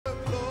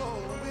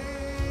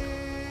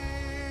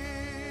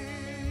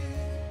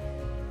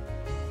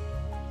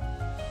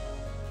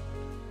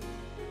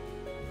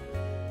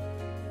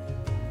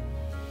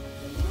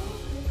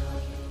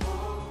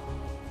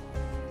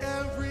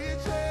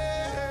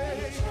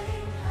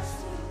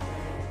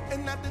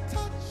And at the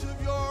touch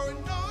of your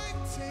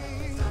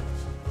anointing,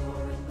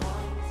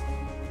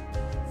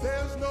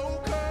 there's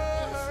no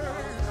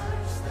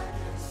curse.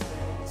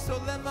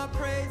 So let my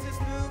praises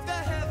move the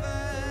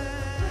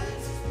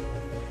heavens,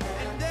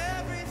 and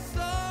every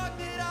song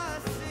that I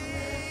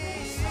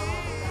sing,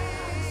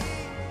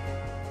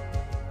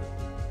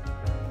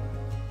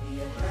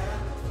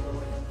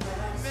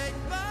 make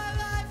my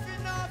life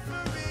an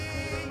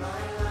offering.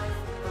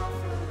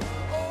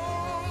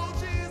 Oh,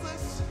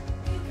 Jesus,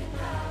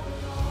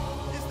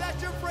 Is that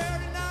your prayer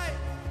tonight?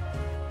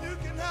 you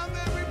can have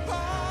every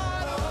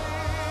part of me.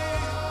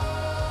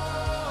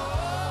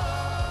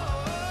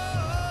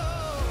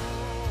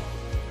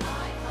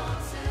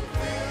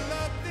 Fill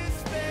up this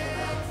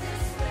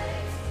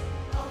space,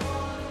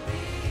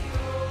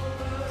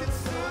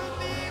 consume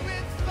me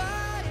with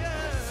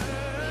fire,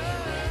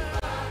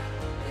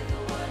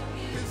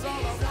 'cause all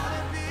I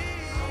wanna be.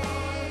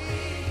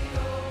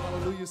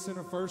 Hallelujah,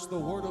 Center First. The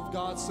Word of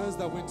God says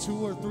that when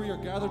 2 or 3 are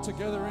gathered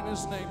together in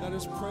His name, that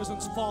His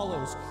presence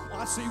follows.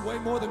 I see way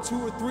more than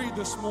 2 or 3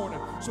 this morning.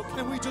 So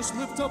can we just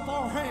lift up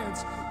our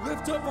hands,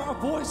 lift up our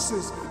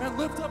voices, and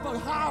lift up a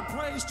high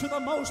praise to the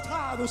Most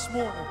High this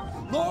morning?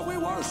 Lord, we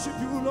worship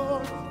you,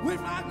 Lord. We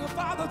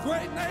magnify the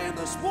great name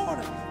this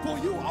morning, for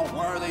you are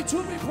worthy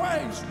to be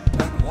praised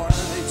and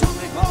worthy to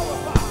be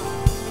glorified.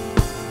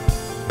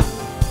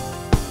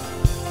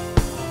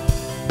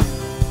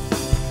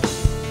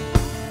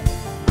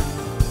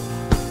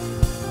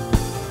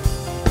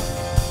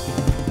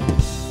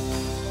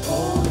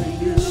 Only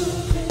you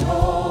can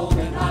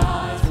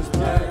organize this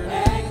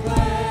burning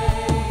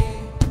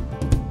flame.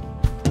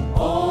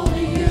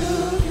 Only you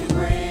can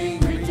bring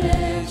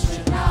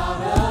redemption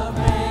out of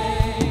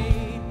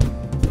pain.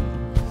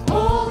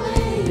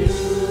 Only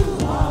you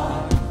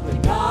are the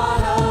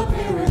God of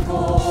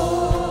miracles.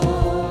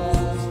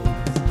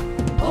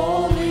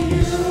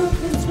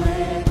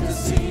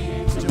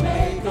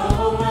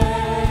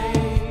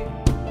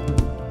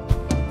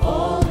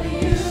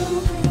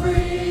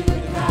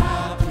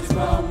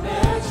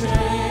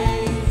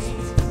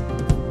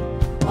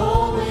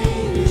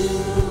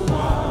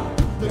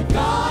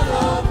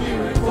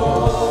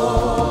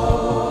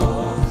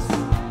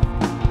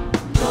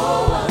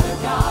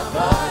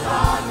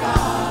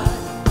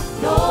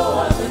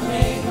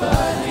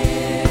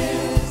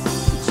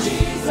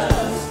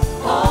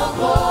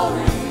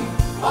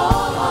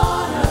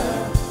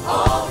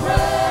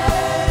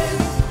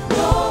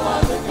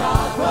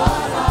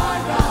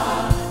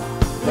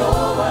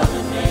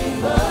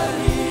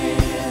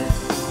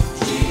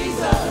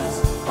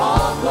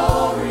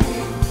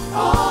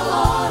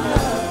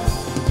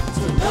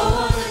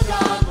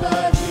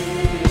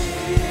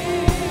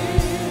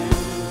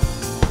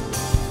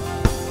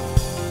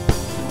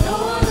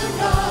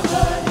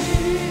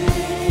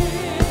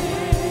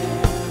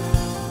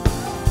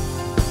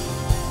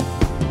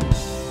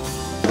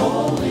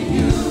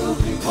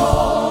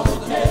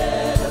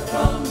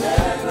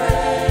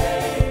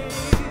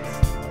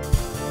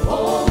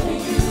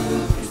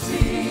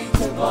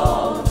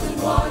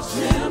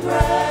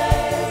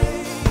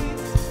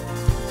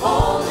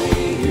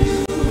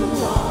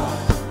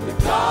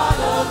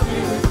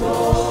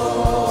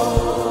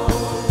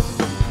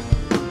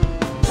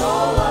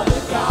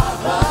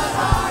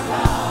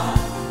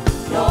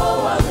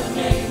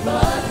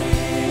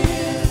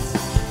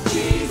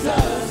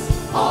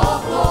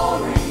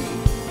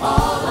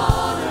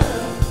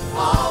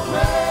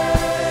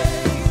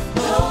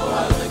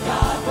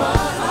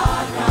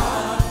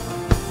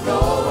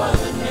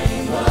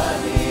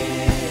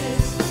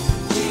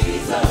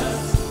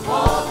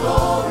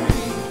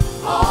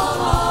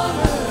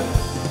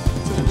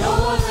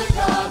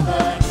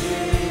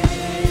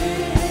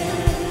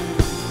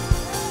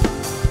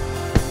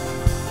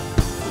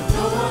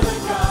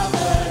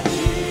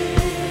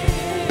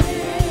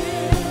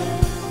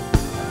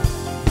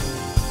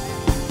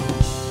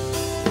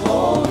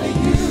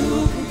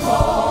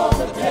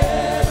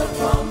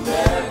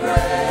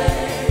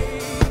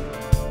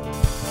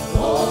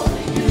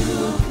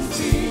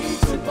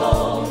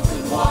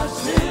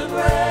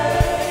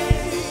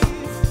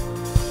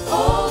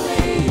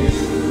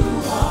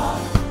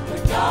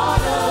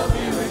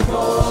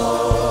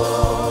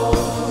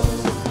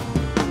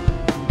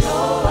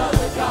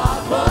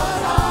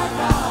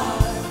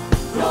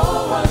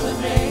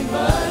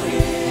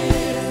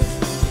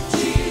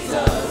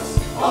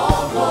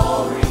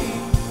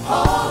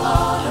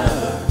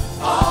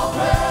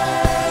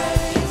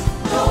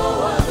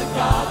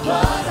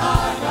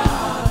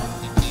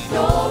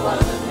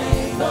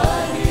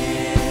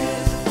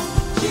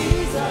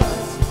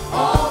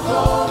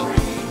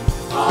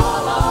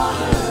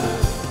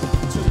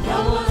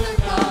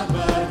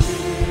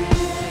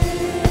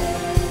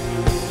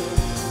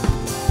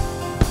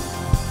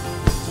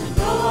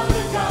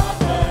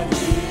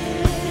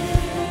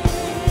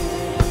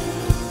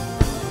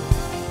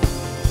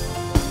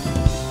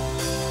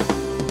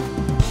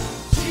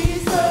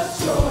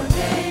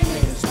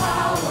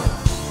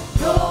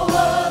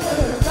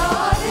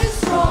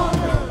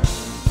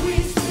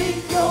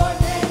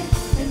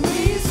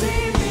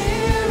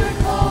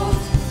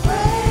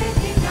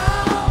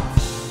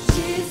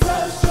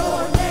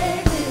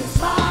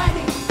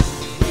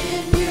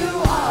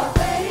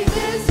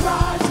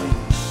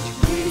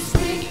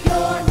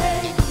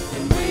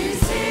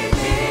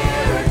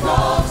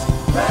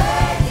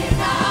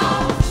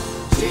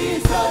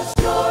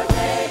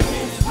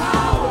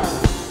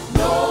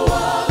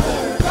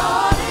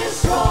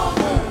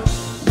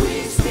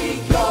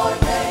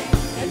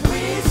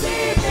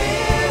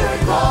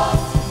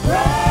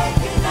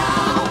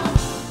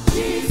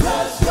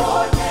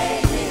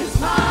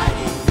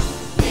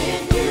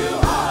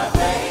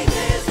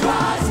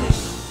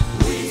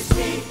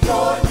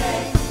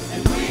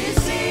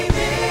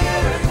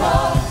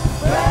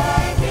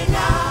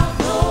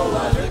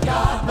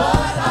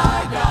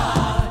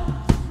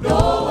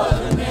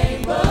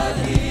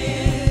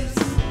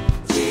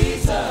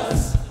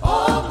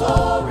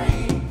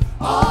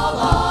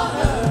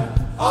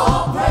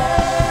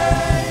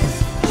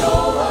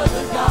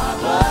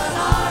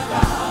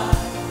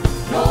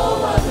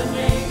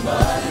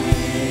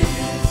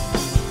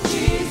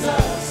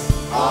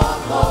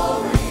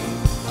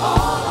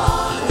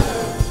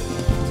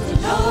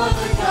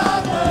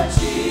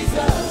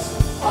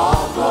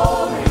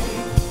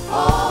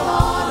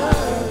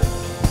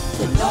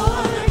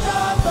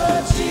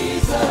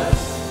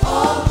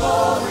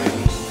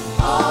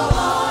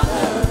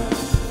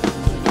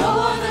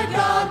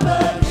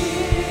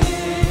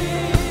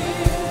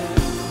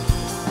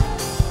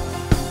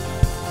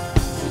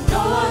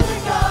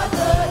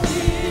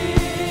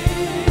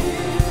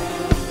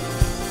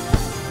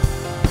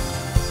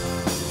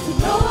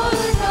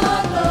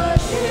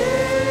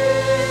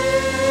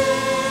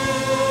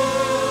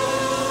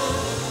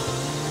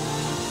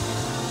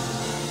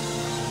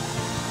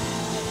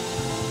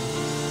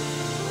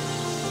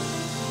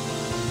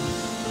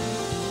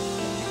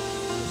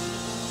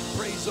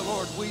 Praise the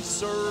Lord. We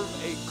serve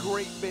a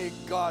great big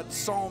God.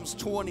 Psalms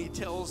 20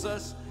 tells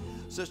us,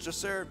 Sister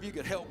Sarah, if you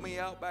could help me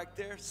out back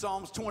there.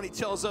 Psalms 20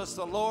 tells us,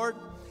 the Lord,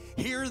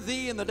 hear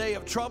thee in the day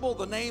of trouble.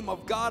 The name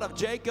of God of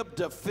Jacob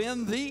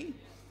defend thee.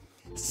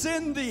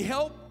 Send thee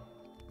help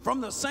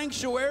from the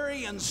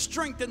sanctuary and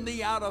strengthen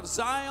thee out of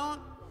Zion.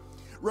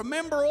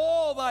 Remember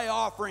all thy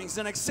offerings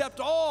and accept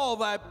all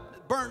thy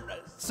burnt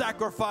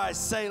sacrifice,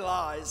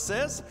 Selah, it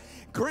says.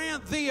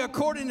 Grant thee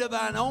according to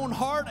thine own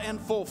heart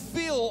and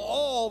fulfill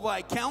all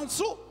thy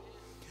counsel.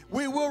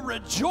 We will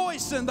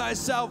rejoice in thy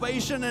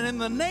salvation, and in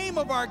the name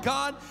of our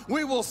God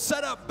we will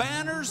set up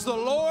banners. The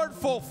Lord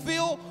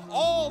fulfill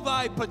all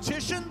thy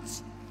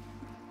petitions.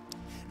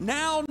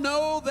 Now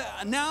know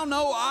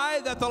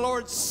I that the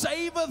Lord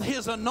saveth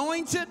his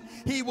anointed.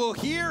 He will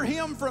hear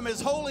him from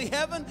his holy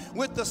heaven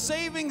with the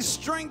saving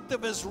strength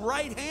of his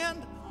right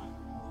hand.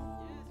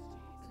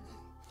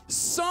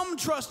 Some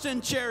trust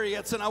in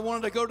chariots, and I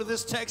wanted to go to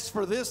this text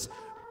for this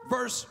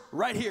verse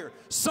right here.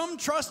 Some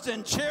trust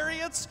in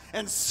chariots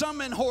and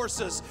some in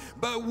horses,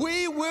 but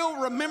we will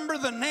remember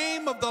the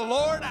name of the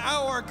Lord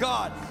our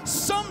God.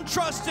 Some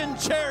trust in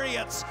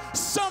chariots,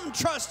 some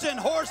trust in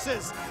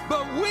horses,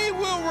 but we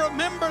will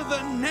remember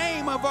the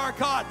name of our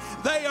God.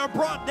 They are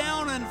brought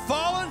down and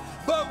fallen,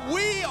 but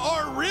we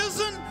are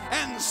risen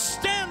and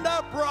stand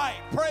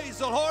upright. Praise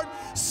the Lord.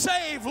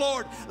 Save,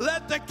 Lord.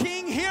 Let the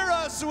King hear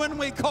us when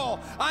we call.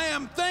 I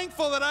am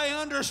thankful that I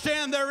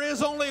understand there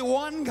is only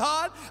one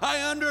God. I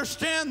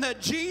understand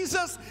that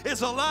Jesus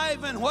is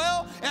alive and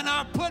well, and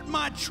I put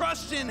my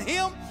trust in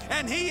him,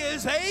 and he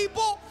is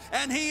able,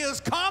 and he is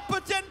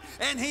competent,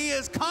 and he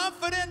is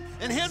confident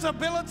in his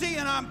ability,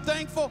 and I'm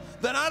thankful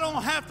that I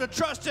don't have to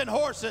trust in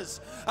horses.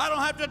 I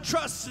don't have to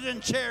trust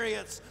in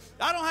chariots.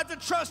 I don't have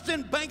to trust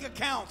in bank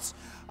accounts.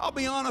 I'll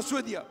be honest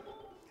with you.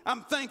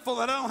 I'm thankful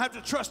that I don't have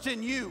to trust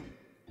in you.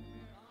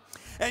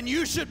 And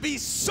you should be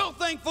so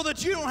thankful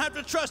that you don't have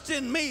to trust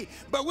in me,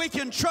 but we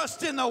can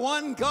trust in the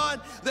one God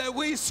that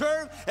we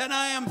serve. And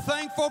I am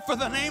thankful for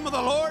the name of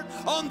the Lord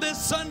on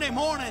this Sunday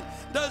morning.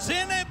 Does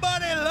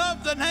anybody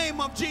love the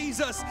name of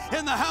Jesus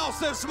in the house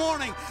this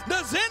morning?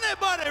 Does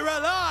anybody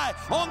rely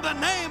on the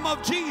name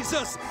of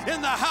Jesus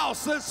in the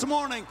house this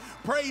morning?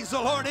 Praise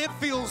the Lord. It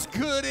feels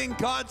good in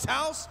God's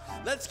house.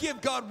 Let's give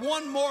God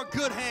one more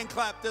good hand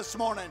clap this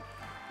morning.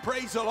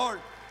 Praise the Lord.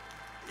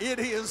 It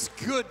is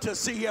good to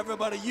see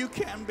everybody. You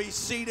can be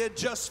seated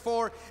just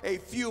for a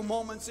few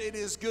moments. It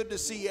is good to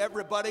see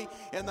everybody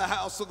in the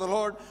house of the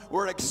Lord.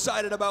 We're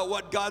excited about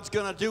what God's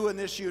going to do in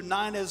this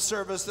United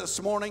service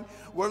this morning.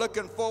 We're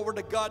looking forward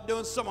to God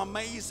doing some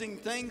amazing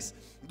things.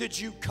 Did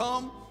you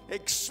come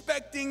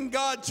expecting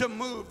God to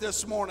move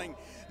this morning?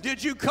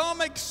 Did you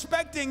come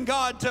expecting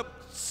God to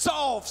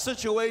solve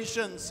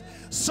situations,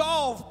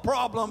 solve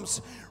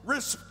problems,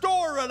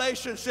 restore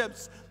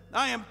relationships?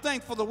 I am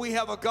thankful that we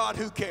have a God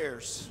who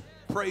cares.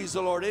 Praise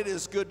the Lord. It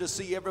is good to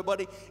see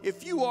everybody.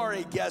 If you are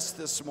a guest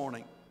this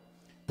morning,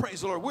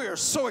 praise the Lord. We are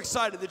so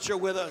excited that you're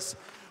with us.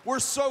 We're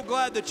so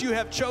glad that you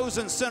have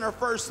chosen Center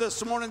First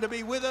this morning to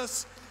be with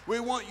us. We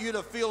want you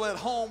to feel at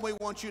home. We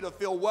want you to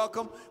feel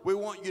welcome. We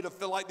want you to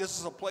feel like this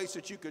is a place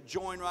that you could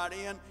join right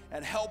in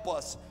and help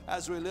us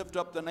as we lift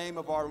up the name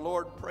of our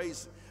Lord.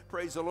 Praise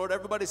the Lord.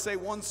 Everybody say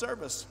one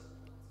service.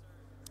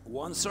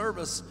 One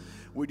service.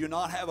 We do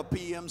not have a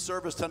PM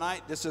service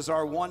tonight. This is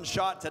our one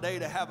shot today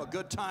to have a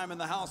good time in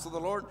the house of the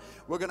Lord.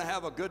 We're going to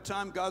have a good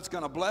time. God's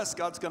going to bless.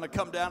 God's going to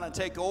come down and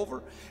take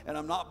over. And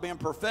I'm not being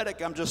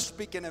prophetic. I'm just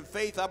speaking in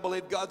faith. I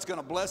believe God's going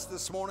to bless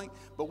this morning.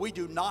 But we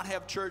do not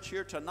have church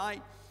here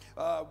tonight.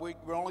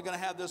 We're only going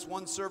to have this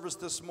one service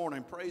this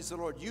morning. Praise the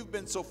Lord. You've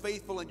been so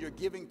faithful in your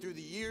giving through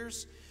the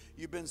years.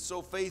 You've been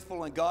so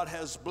faithful, and God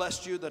has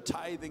blessed you. The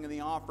tithing and the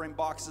offering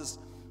boxes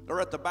are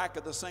at the back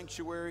of the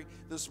sanctuary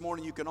this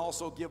morning. You can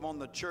also give on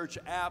the church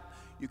app.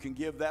 You can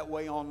give that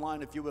way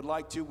online if you would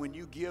like to. When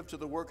you give to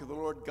the work of the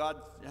Lord, God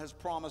has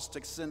promised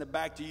to send it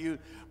back to you,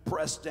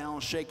 pressed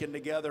down, shaken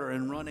together,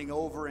 and running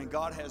over. And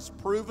God has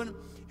proven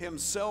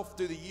himself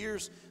through the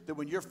years that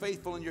when you're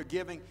faithful in your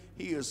giving,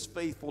 he is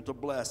faithful to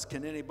bless.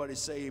 Can anybody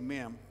say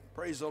amen?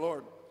 Praise the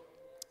Lord.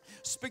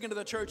 Speaking to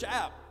the church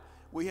app,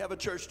 we have a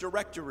church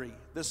directory.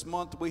 This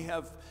month we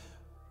have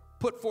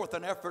put forth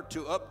an effort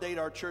to update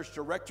our church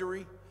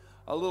directory.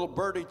 A little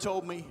birdie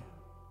told me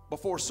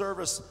before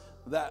service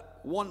that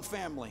one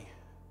family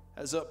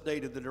has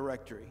updated the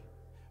directory.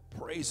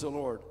 Praise the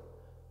Lord.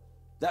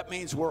 That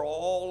means we're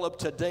all up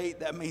to date.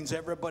 That means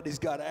everybody's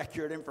got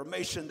accurate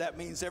information. That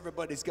means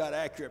everybody's got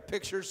accurate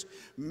pictures.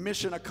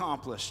 Mission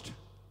accomplished.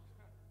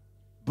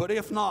 But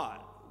if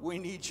not, we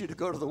need you to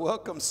go to the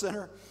Welcome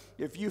Center.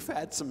 If you've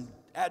had some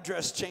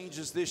address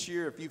changes this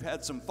year, if you've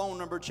had some phone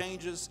number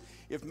changes,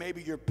 if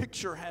maybe your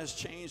picture has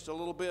changed a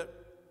little bit,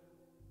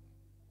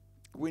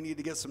 We need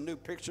to get some new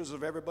pictures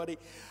of everybody.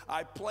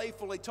 I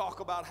playfully talk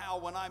about how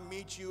when I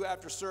meet you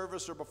after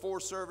service or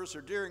before service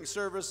or during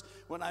service,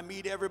 when I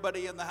meet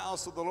everybody in the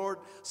house of the Lord,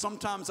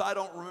 sometimes I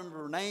don't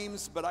remember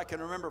names, but I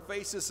can remember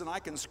faces, and I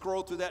can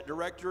scroll through that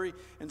directory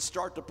and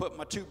start to put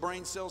my two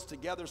brain cells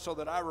together so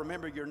that I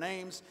remember your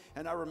names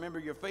and I remember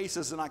your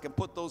faces, and I can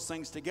put those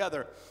things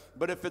together.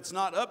 But if it's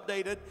not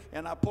updated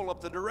and I pull up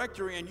the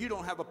directory and you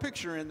don't have a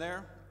picture in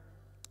there,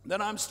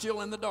 then I'm still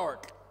in the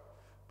dark.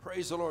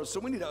 Praise the Lord.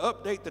 So we need to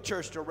update the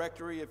church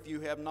directory. If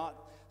you have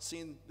not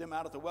seen them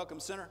out at the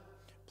Welcome Center,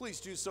 please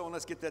do so, and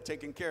let's get that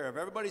taken care of.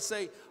 Everybody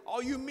say,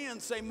 all you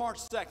men say March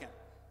 2nd.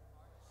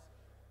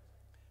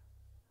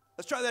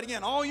 Let's try that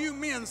again. All you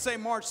men say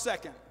March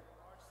 2nd.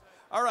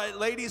 All right,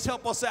 ladies,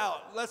 help us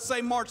out. Let's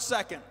say March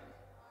 2nd.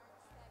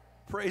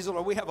 Praise the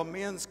Lord. We have a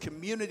men's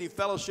community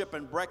fellowship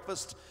and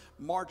breakfast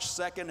March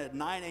 2nd at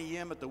 9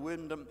 a.m. at the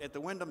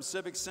Wyndham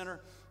Civic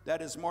Center.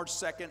 That is March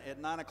 2nd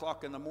at 9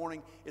 o'clock in the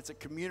morning. It's a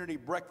community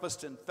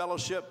breakfast and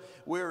fellowship.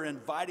 We're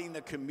inviting the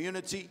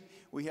community.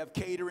 We have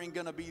catering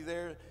going to be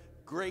there.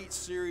 Great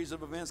series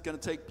of events going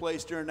to take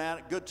place during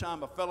that. Good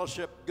time of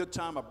fellowship, good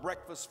time of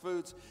breakfast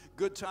foods,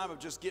 good time of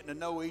just getting to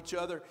know each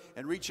other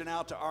and reaching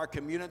out to our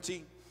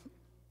community.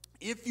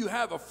 If you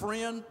have a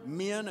friend,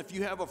 men, if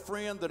you have a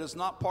friend that is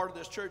not part of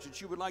this church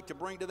that you would like to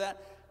bring to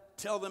that,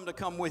 tell them to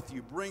come with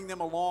you. Bring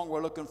them along.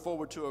 We're looking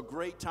forward to a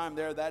great time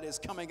there. That is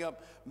coming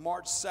up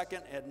March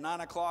 2nd at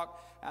 9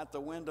 o'clock at the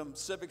Wyndham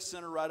Civic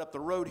Center right up the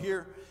road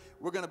here.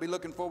 We're going to be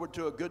looking forward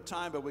to a good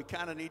time, but we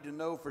kind of need to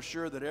know for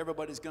sure that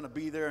everybody's going to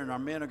be there and our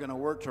men are going to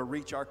work to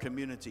reach our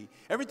community.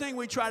 Everything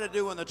we try to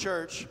do in the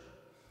church,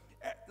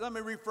 let me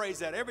rephrase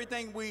that.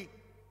 Everything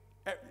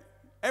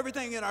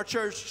in our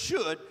church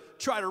should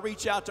try to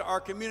reach out to our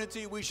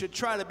community. We should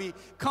try to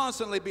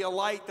constantly be a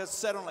light that's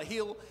set on a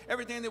hill.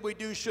 Everything that we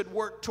do should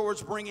work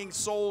towards bringing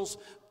souls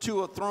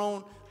to a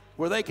throne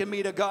where they can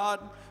meet a God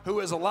who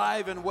is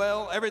alive and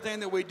well. Everything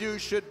that we do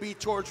should be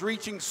towards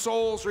reaching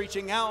souls,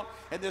 reaching out.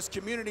 And this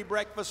community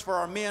breakfast for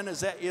our men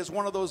is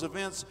one of those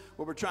events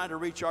where we're trying to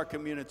reach our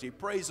community.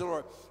 Praise the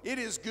Lord. It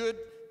is good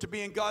to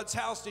be in God's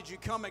house. Did you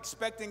come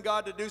expecting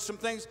God to do some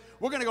things?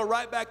 We're going to go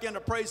right back into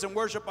praise and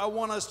worship. I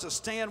want us to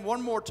stand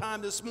one more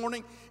time this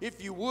morning,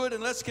 if you would,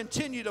 and let's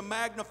continue to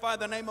magnify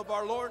the name of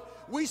our Lord.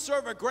 We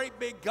serve a great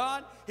big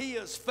God. He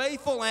is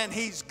faithful and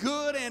He's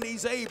good and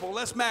He's able.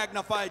 Let's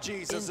magnify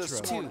Jesus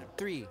this morning. 2,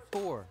 3,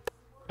 4.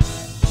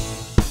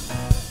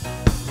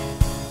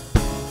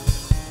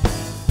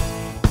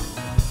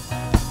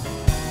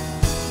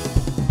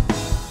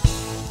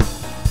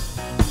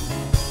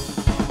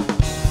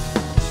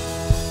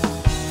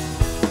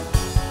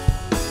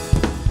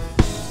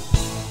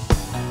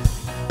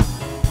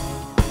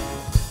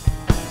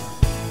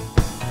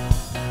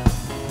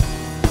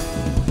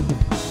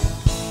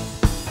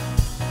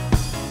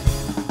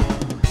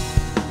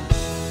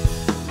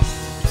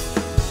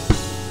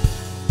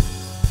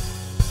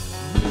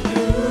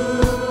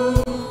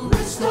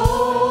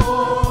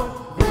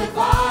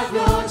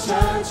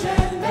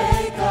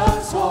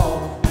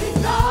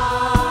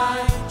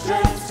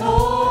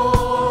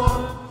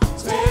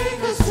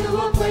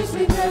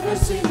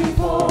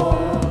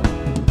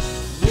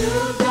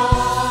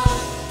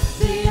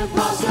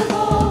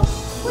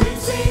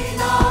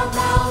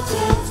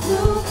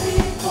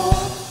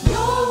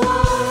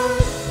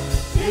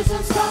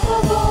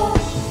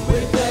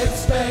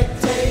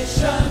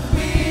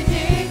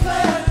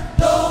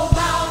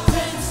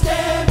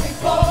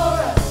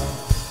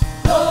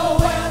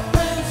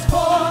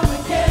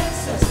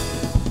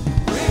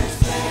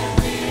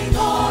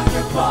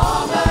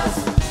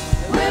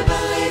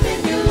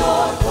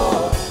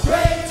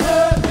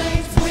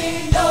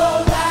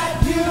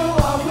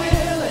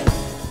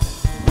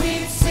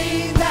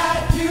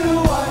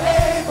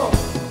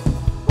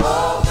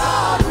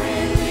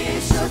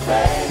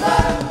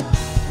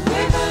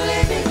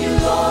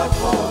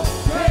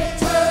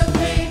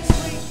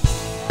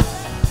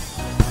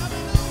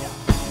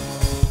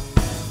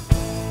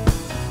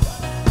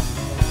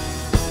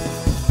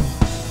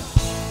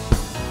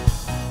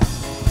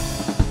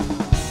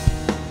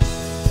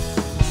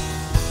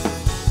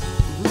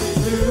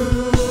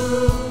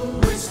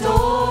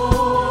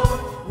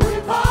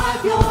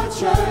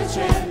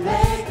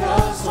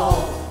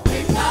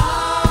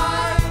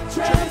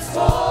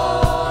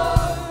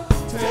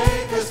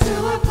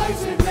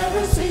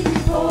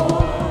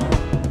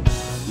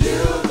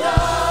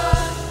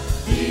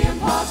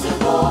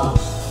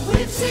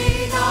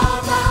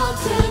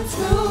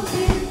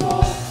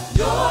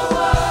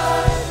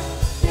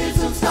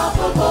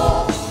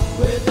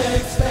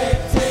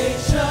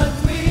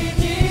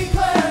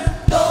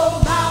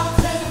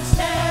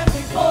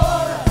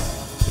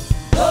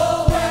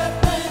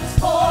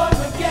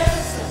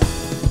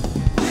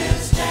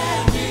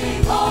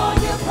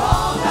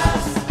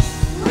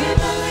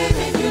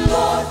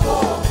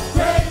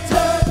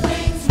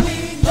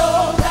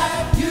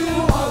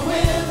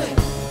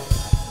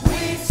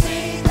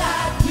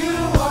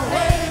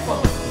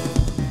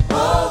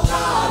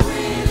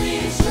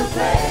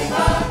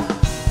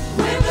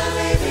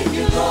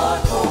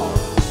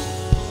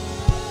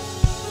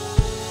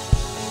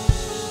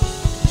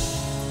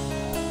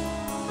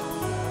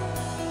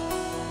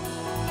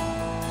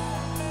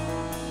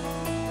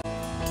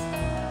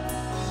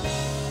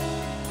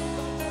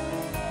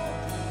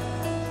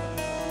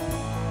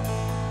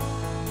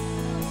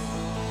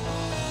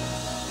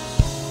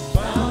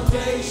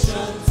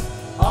 Foundations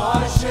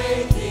are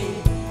shaking,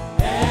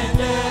 and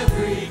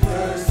every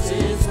curse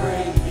is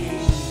breaking.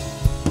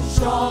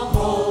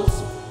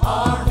 Strongholds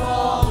are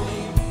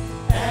falling,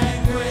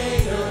 and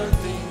greater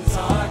things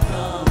are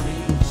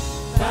coming.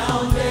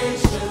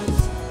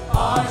 Foundations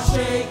are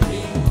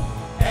shaking,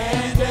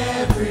 and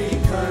every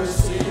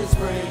curse is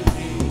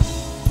breaking.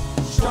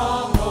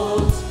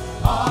 Strongholds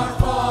are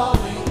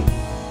falling,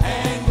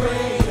 and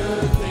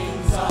greater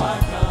things are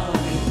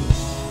coming.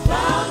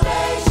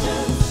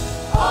 Foundations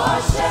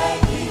are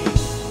shaking,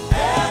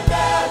 and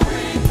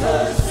every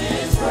curse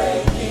is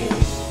breaking.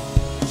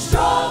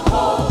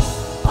 Strongholds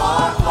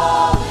are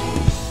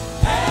falling,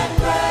 and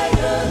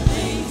greater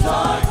things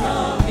are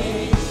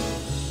coming.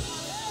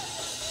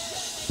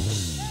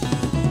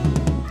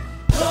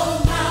 No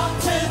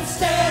mountains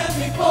stand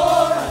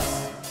before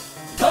us,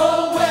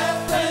 no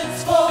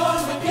weapons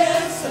formed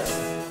against us.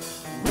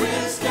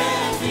 We're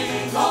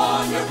standing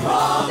on your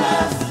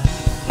promise.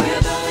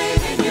 We're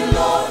believing you,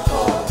 Lord,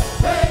 for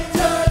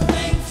greater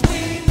things.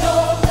 We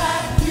know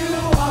that you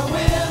are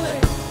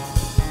willing.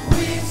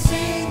 We've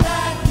seen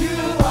that you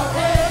are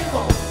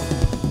able.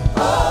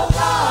 Oh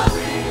God,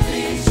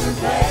 release your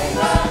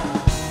favor.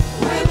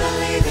 We're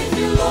believing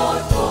you,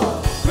 Lord, for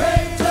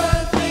greater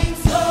things.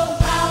 No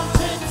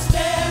mountains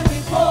stand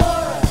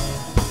before us,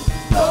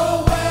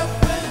 no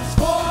weapons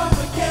formed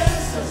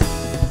against us.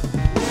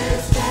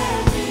 We're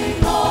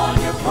standing on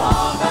your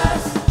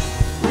promise.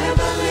 We're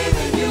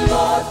believing you,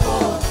 Lord,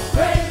 for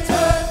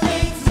greater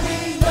things. We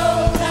know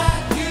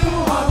that you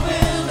are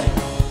willing.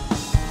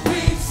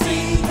 We've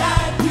seen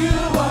that you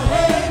are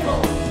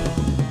able.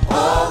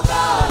 Oh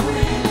God,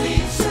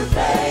 release your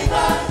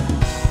favor.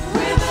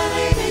 We're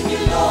believing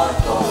you, Lord,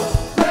 for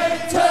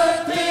greater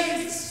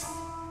things.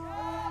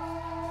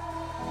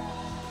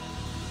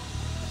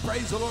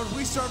 Praise the Lord.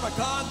 We serve a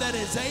God that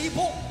is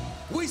able.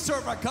 We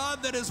serve a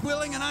God that is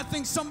willing. And I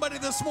think somebody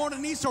this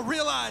morning needs to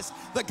realize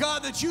the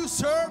God that you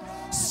serve,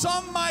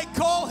 some might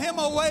call him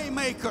a way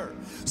maker.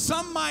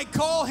 Some might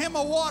call him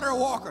a water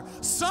walker.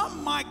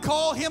 Some might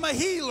call him a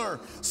healer.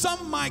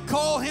 Some might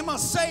call him a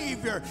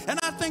savior. And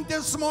I think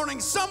this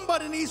morning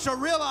somebody needs to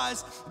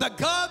realize the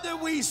God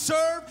that we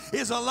serve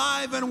is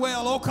alive and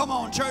well. Oh, come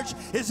on, church.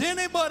 Is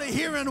anybody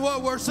hearing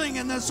what we're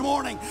singing this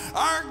morning?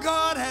 Our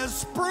God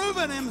has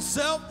proven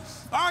himself.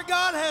 Our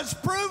God has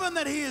proven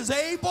that he is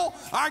able.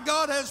 Our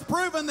God has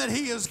proven that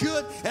he is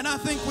good. And I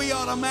think we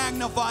ought to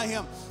magnify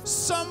him.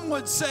 Some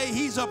would say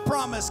he's a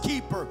promise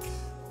keeper.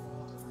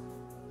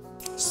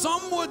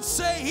 Some would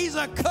say he's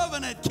a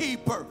covenant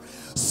keeper.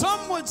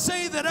 Some would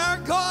say that our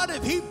God,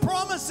 if he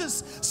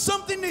promises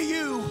something to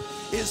you,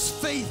 is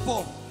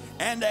faithful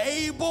and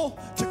able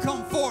to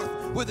come forth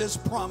with his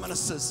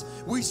promises.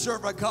 We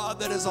serve a God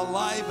that is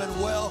alive and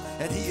well,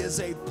 and he is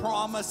a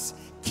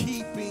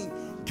promise-keeping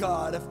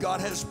God. If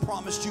God has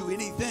promised you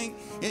anything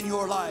in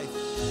your life,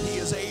 he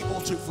is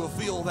able to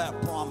fulfill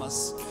that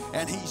promise,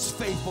 and he's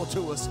faithful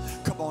to us.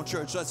 Come on,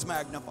 church, let's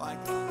magnify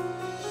God.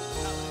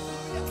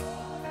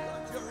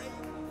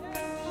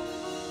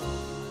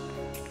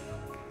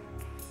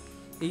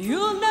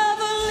 You'll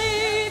never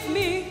leave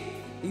me.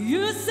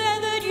 You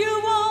said that you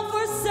won't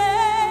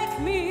forsake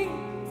me,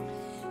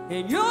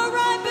 and you're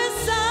right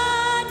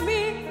beside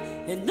me,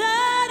 and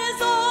that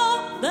is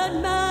all that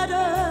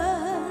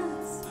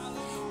matters.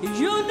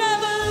 You'll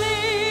never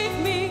leave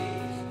me.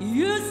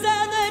 You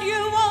said that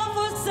you won't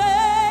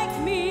forsake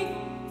me,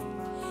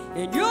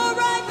 and you're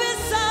right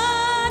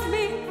beside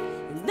me,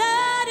 and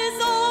that is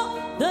all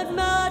that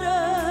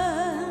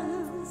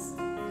matters.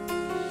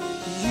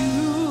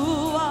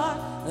 You are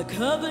a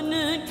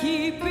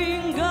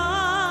covenant-keeping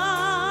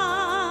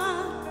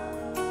God.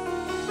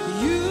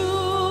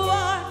 You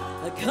are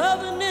a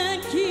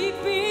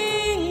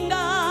covenant-keeping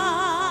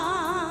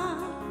God.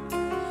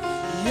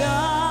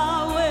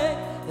 Yahweh,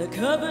 the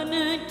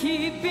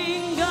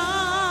covenant-keeping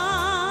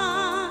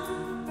God.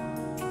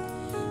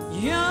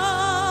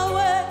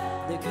 Yahweh,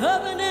 the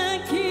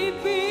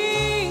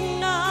covenant-keeping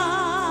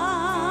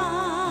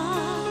God.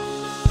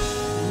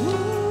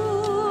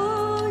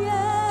 Ooh,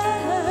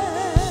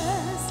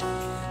 yes.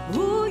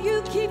 Ooh,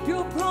 you keep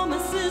your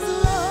promises,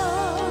 Lord.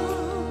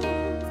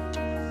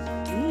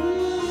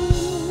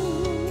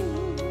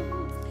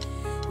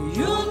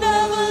 You'll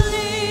never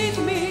leave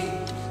me.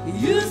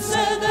 You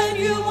said that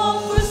you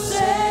won't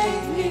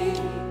forsake me.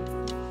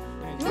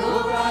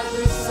 You're right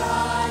beside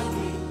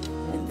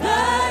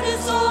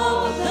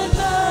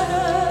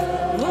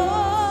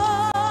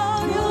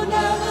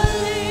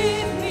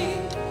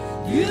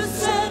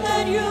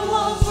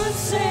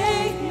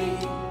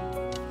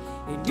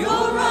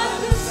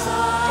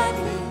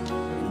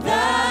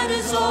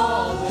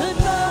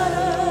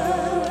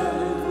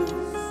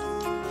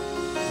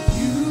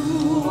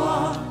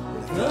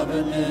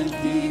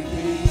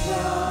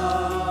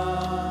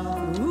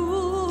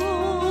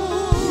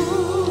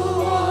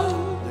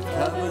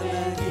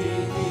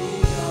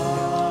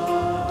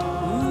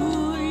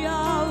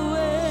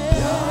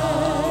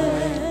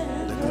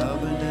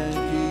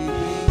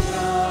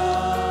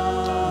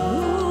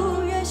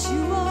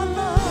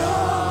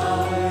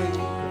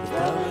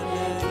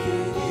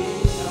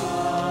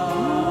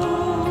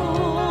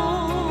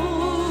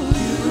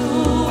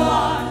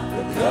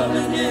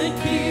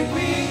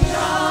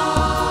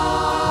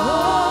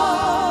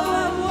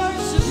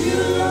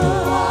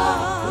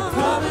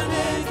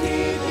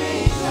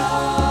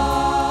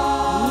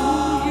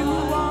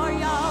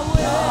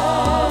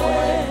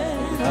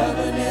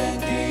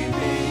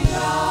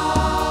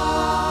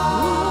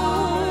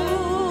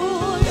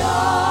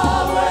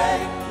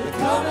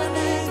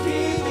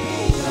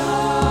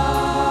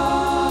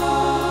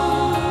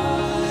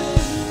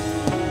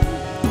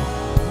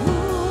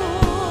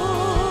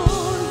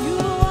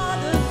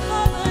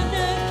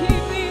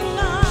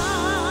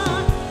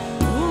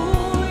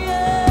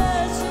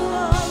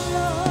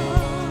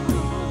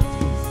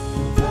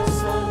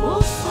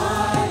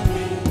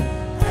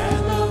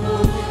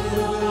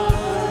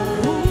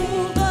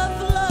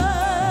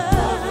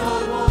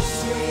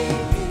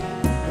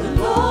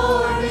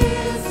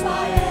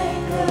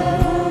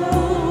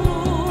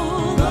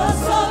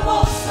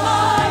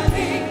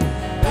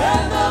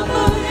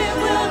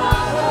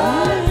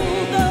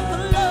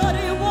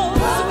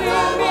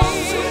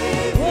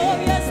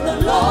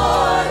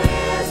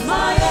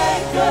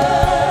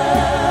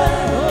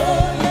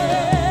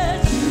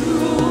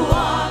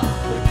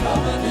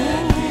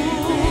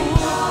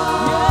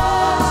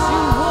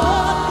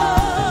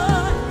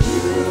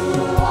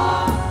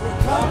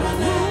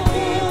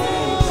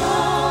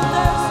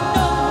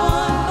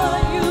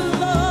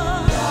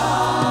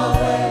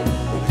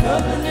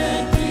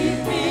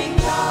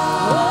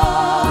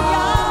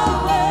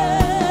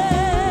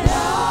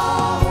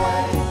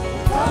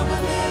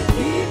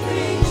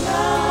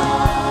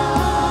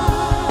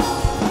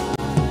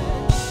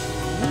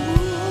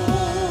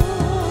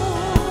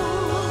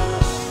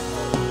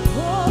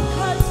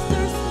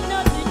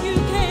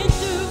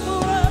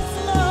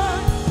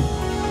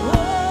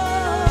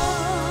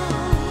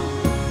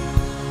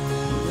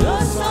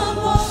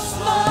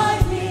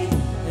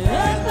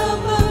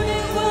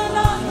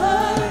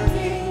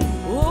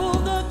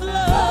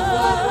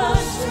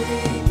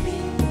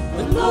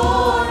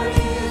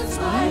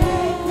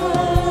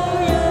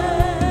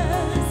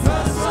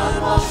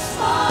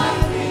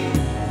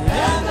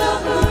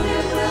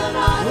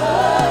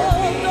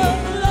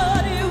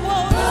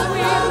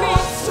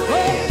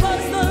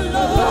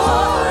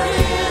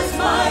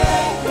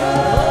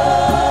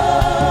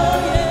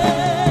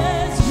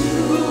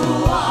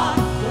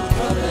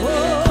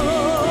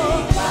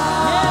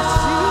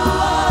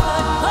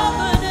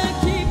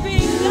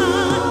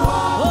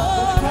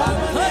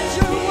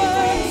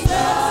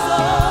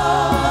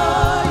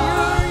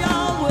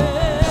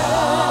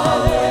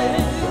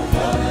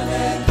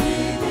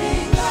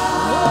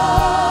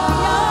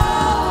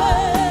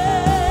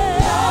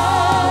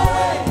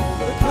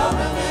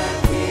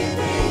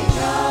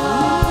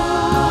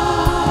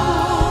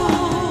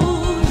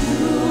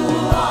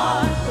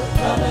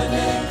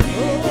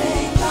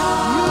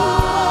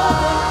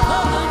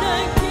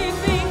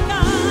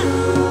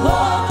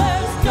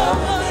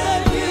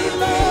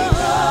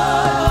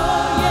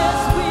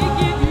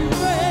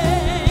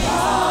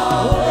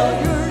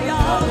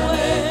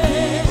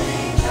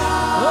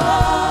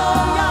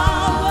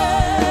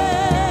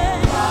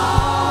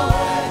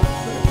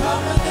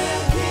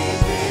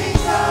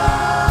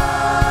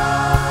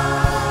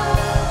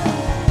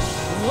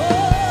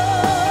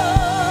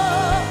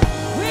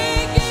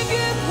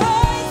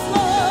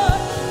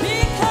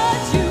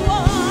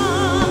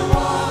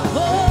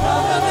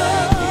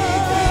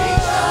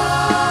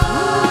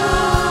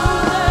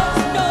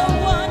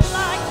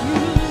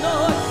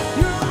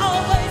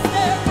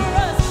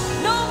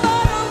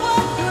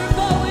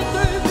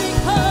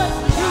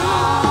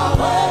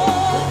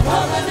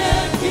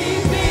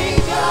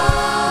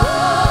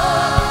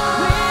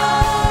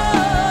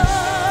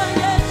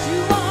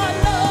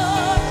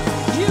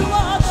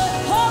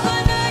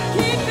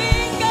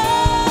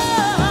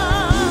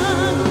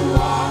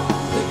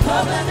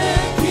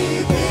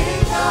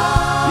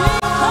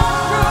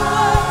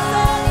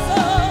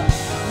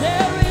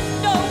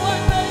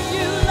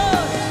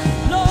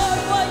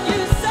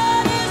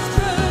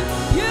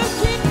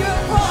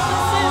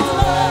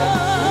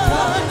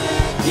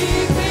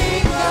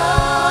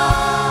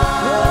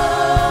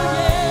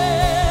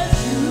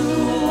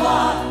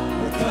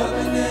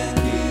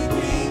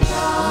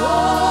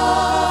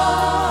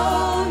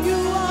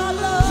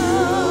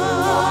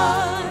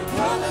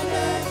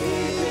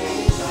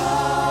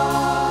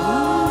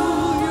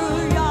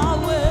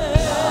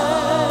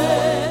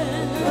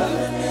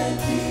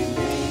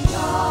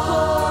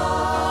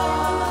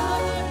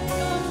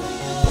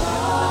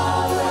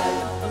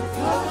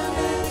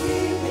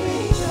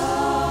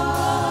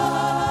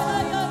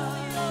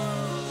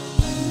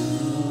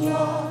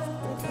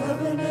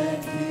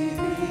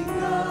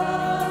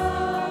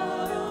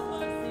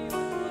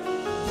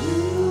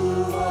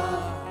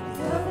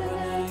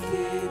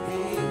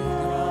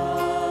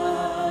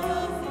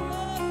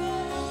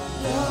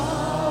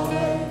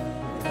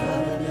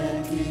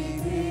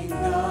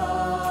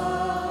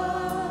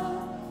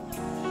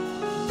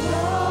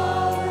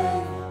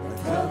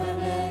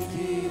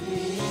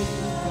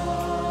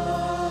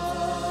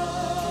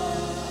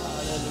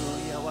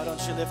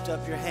you lift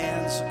up your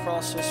hands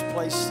across this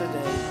place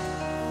today?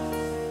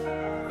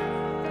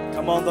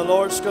 Come on, the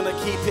Lord's going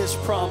to keep His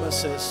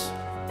promises.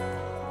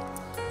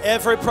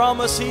 Every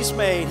promise He's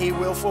made, He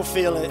will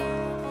fulfill it.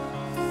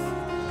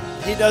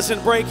 He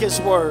doesn't break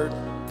His word.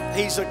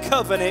 He's a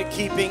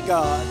covenant-keeping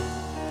God.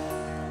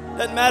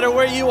 Doesn't matter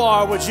where you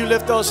are, would you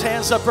lift those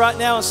hands up right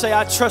now and say,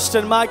 I trust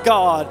in my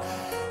God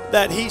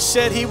that He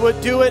said He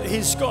would do it,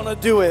 He's going to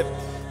do it.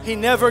 He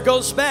never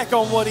goes back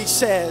on what He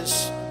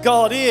says.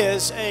 God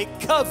is a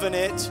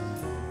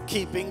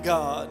covenant-keeping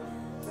God.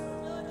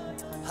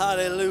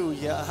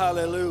 Hallelujah,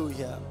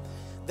 hallelujah.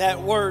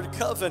 That word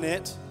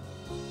covenant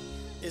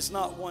is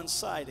not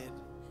one-sided.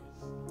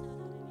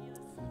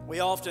 We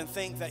often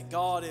think that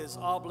God is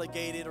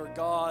obligated or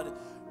God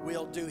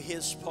will do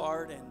His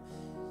part,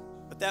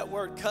 but that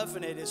word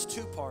covenant is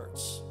two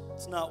parts.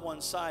 It's not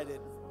one-sided.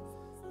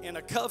 In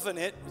a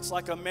covenant, it's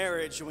like a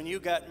marriage. When you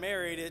got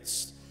married,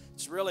 it's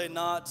really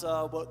not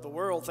what the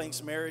world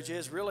thinks marriage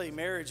is. Really,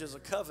 marriage is a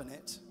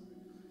covenant.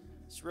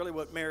 It's really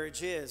what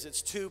marriage is.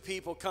 It's two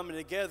people coming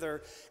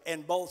together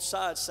and both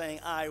sides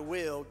saying, I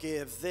will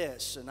give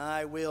this, and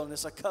I will, and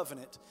it's a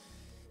covenant.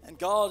 And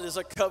God is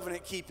a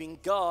covenant-keeping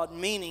God,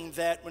 meaning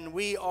that when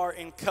we are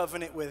in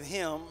covenant with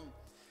Him,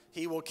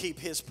 He will keep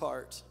His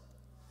part.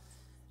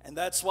 And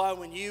that's why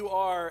when you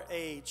are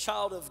a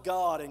child of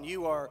God and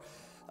you are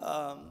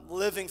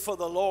living for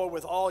the Lord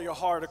with all your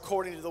heart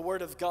according to the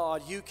Word of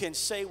God, you can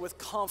say with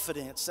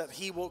confidence that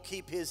He will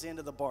keep His end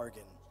of the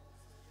bargain.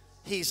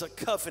 He's a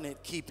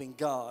covenant-keeping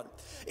God.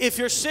 If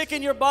you're sick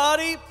in your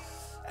body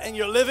and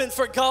you're living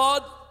for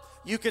God,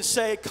 you can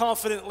say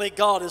confidently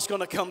God is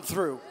going to come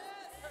through.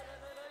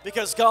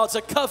 Because God's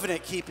a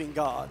covenant-keeping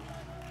God.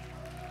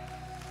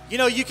 You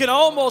know, you can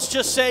almost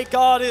just say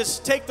God is,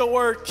 take the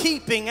word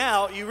keeping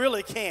out, you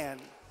really can.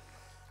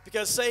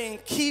 Because saying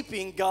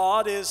keeping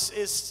God is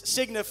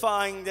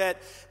signifying that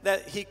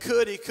He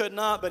could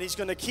not, but He's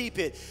going to keep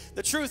it.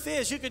 The truth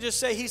is, you could just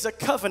say He's a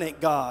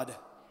covenant God.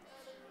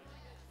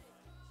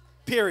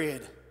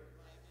 Period.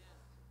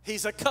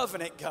 He's a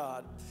covenant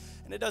God.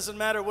 And it doesn't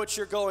matter what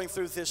you're going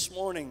through this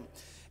morning.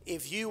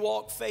 If you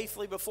walk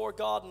faithfully before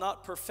God,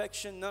 not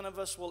perfection, none of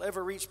us will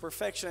ever reach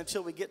perfection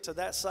until we get to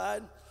that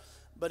side.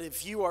 But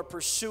if you are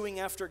pursuing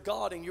after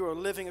God and you are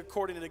living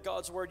according to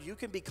God's word, you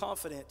can be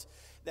confident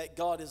that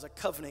God is a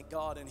covenant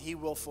God and He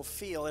will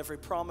fulfill every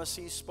promise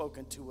He's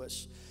spoken to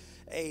us.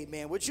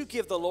 Amen. Would you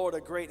give the Lord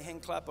a great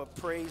hand clap of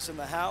praise in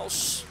the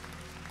house?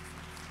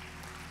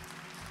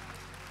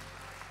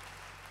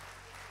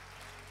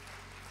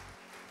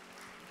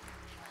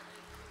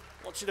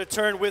 I want you to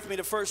turn with me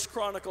to 1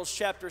 Chronicles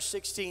chapter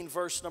 16,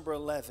 verse number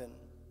 11.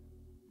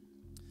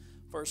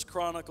 1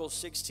 Chronicles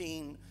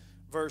 16,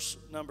 verse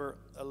number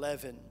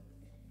 11.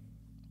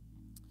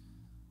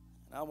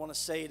 And I want to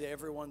say to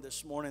everyone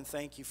this morning,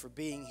 thank you for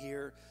being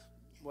here.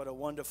 What a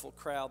wonderful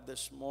crowd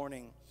this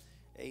morning.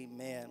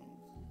 Amen.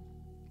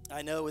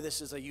 I know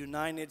this is a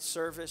united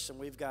service, and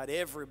we've got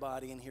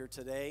everybody in here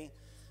today.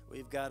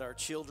 We've got our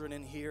children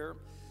in here.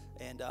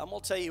 And I'm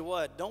going to tell you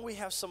what, don't we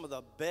have some of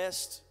the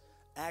best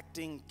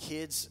acting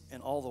kids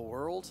in all the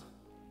world?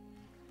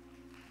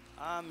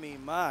 I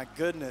mean, my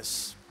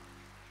goodness.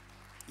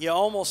 You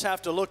almost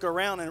have to look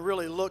around and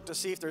really look to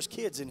see if there's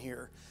kids in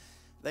here.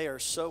 They are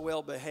so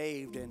well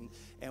behaved, and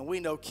we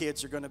know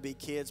kids are going to be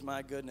kids.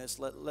 My goodness,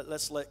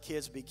 let's let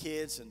kids be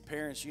kids, and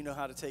parents, you know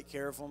how to take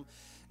care of them.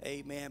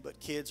 Amen. But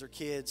kids are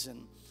kids,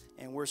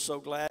 and we're so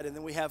glad. And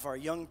then we have our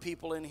young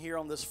people in here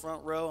on this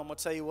front row. I'm going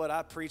to tell you what,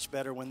 I preach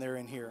better when they're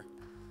in here.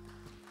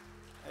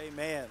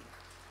 Amen.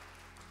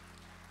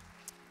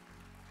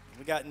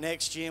 We got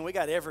Next Gen. We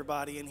got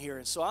everybody in here.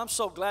 And so I'm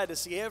so glad to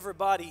see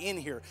everybody in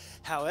here.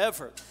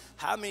 However,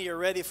 how many are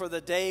ready for the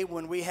day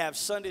when we have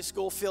Sunday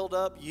school filled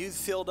up, youth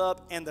filled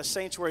up, and the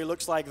sanctuary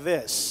looks like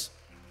this?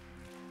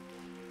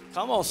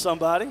 Come on,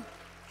 somebody.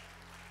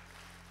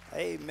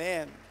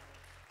 Amen.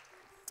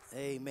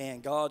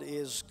 Amen. God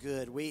is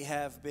good. We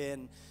have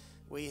been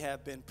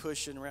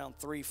pushing around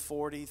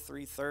 340,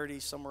 330,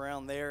 somewhere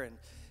around there,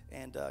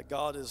 and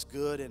God is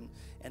good, and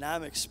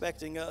I'm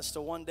expecting us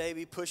to one day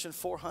be pushing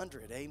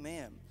 400.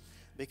 Amen.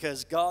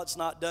 Because God's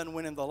not done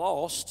winning the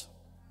lost.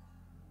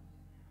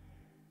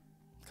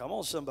 Come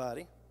on,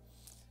 somebody.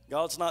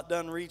 God's not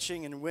done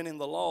reaching and winning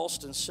the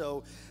lost, and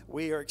so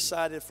we are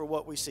excited for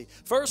what we see.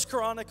 1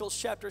 Chronicles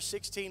chapter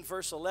 16,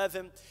 verse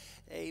 11.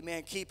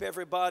 Amen. Keep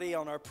everybody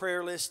on our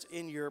prayer list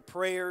in your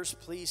prayers.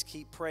 Please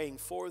keep praying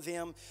for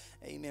them.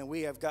 Amen.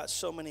 We have got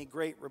so many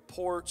great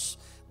reports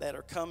that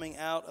are coming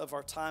out of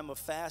our time of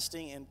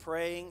fasting and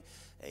praying.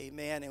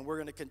 Amen. And we're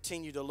going to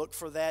continue to look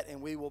for that,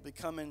 and we will be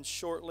coming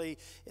shortly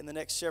in the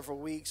next several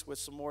weeks with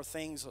some more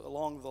things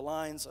along the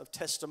lines of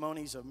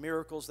testimonies of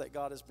miracles that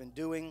God has been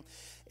doing,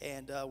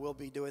 and we'll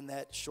be doing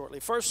that shortly.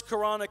 1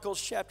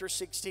 Chronicles chapter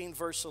 16,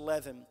 verse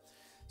 11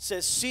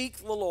 says, "Seek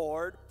the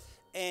Lord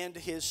and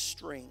His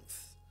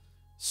strength.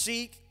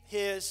 Seek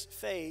His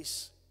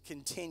face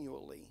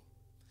continually."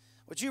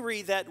 Would you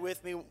read that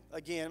with me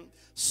again?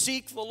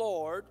 Seek the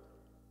Lord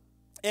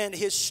and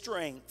His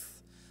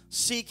strength.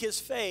 Seek His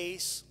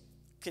face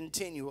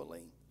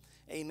continually.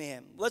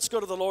 Amen. Let's go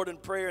to the Lord in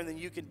prayer, and then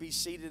you can be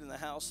seated in the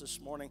house this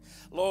morning.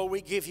 Lord,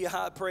 we give you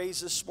high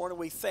praise this morning.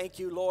 We thank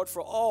you, Lord,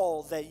 for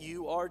all that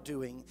you are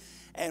doing.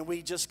 And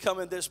we just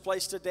come in this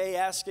place today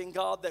asking,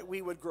 God, that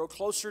we would grow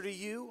closer to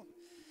you,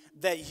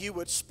 that you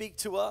would speak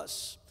to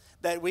us,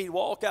 that we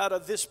walk out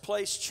of this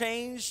place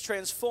changed,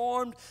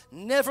 transformed,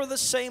 never the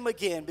same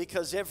again,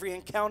 because every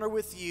encounter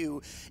with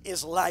you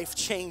is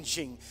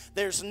life-changing.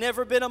 There's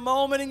never been a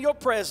moment in your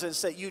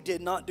presence that you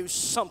did not do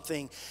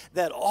something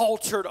that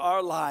altered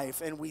our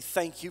life, and we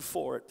thank you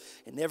for it.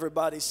 And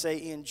everybody say,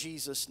 in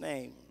Jesus'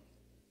 name.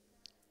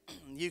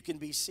 You can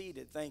be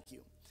seated. Thank you.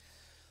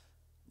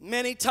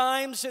 Many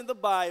times in the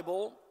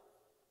Bible,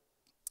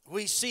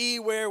 we see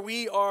where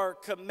we are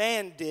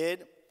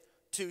commanded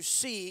to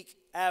seek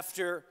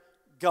after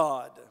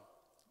God.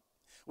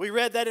 We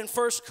read that in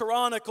 1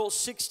 Chronicles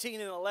 16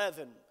 and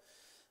 11,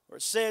 where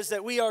it says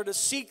that we are to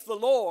seek the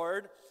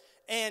Lord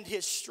and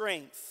His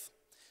strength,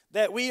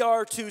 that we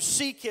are to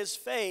seek His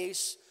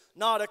face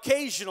not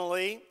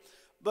occasionally,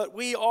 but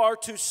we are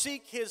to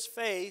seek His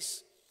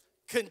face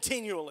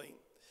continually.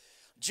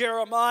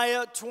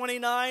 Jeremiah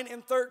 29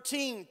 and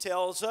 13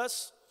 tells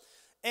us,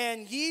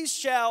 and ye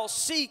shall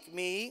seek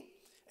me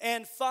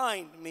and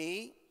find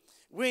me,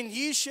 when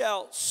ye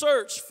shall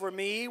search for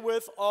me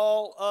with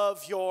all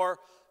of your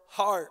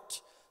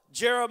heart.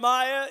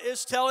 Jeremiah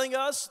is telling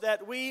us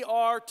that we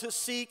are to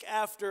seek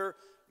after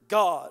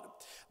God.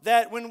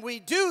 That when we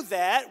do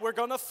that, we're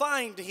going to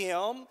find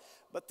Him.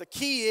 But the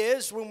key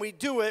is when we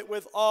do it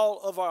with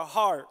all of our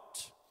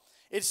heart.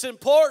 It's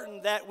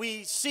important that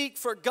we seek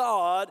for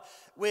God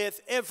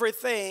with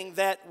everything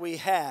that we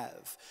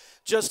have.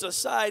 Just a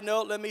side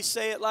note, let me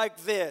say it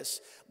like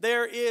this.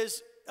 There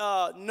is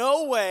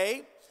no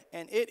way,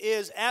 and it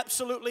is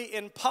absolutely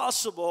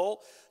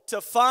impossible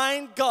to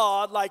find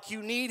God like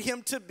you need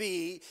Him to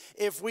be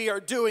if we are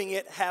doing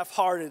it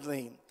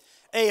half-heartedly.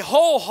 A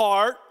whole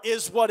heart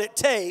is what it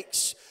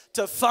takes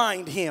to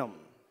find Him.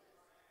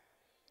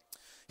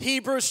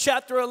 Hebrews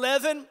chapter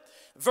 11,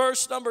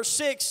 verse number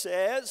 6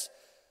 says,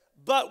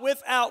 but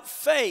without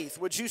faith,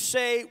 would you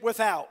say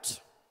without?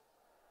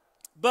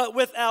 But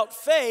without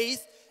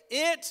faith,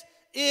 it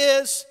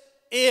is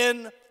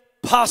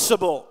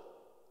impossible.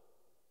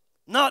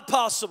 Not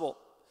possible.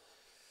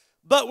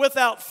 But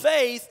without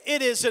faith,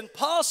 it is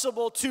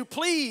impossible to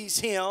please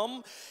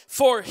Him.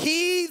 For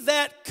he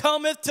that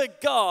cometh to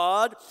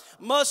God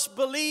must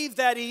believe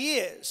that He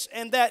is,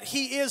 and that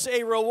He is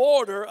a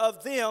rewarder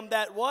of them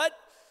that what?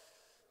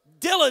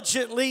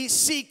 Diligently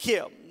seek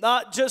Him.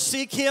 Not just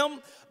seek Him,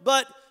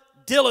 but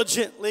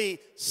diligently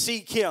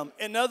seek Him.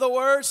 In other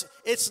words,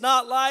 it's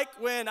not like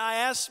when I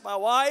ask my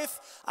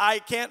wife, I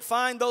can't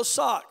find those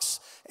socks.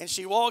 And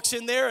she walks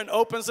in there and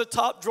opens the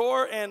top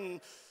drawer,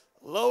 and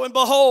lo and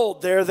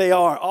behold, there they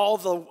are.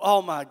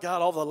 Oh my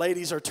God, all the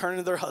ladies are turning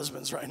to their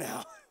husbands right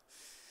now.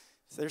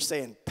 They're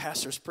saying,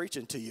 pastor's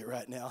preaching to you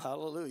right now.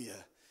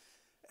 Hallelujah.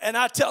 And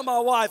I tell my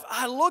wife,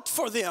 I looked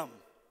for them.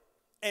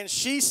 And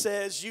she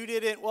says, you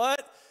didn't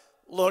what?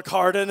 Look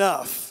hard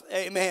enough.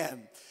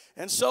 Amen.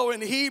 And so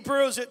in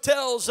Hebrews, it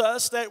tells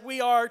us that we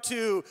are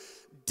to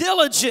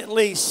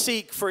diligently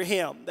seek for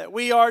Him, that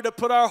we are to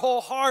put our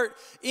whole heart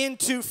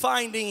into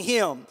finding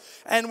Him.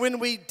 And when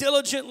we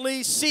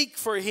diligently seek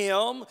for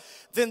Him,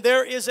 then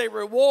there is a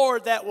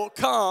reward that will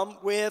come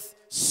with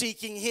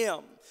seeking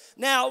Him.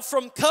 Now,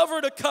 from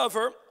cover to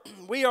cover,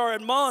 we are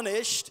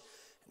admonished,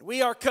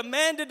 we are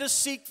commanded to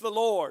seek the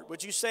Lord.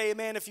 Would you say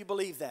amen if you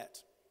believe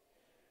that?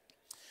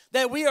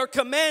 That we are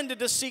commanded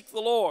to seek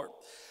the Lord.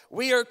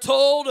 We are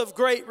told of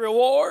great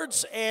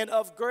rewards and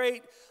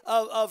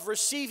of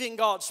receiving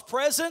God's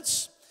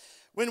presence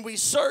when we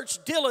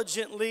search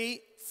diligently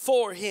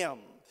for Him.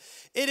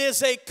 It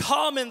is a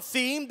common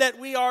theme that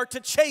we are to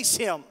chase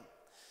Him.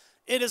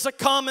 It is a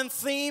common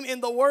theme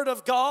in the Word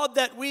of God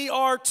that we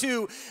are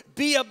to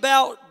be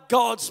about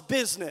God's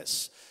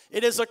business.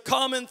 It is a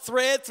common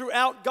thread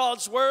throughout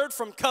God's Word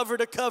from cover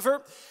to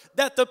cover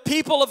that the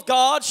people of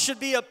God should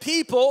be a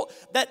people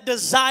that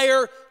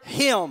desire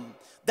Him,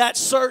 that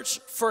search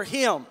for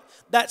Him,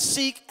 that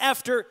seek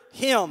after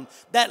Him,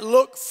 that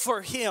look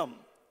for Him.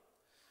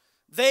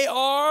 They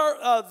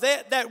are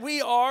that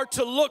we are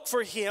to look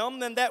for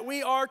Him, and that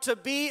we are to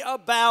be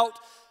about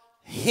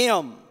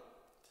Him.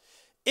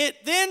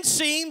 It then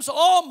seems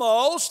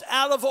almost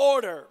out of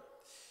order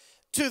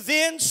to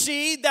then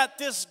see that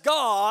this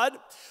God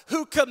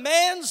who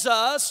commands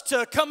us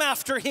to come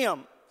after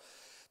Him,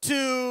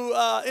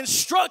 to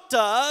instruct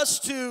us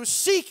to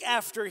seek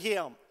after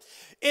Him,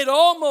 it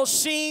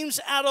almost seems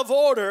out of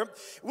order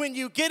when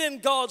you get in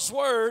God's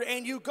Word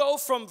and you go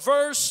from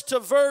verse to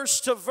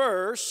verse to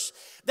verse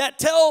that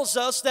tells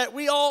us that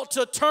we ought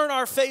to turn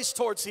our face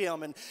towards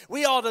Him and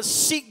we ought to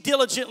seek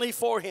diligently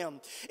for Him.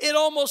 It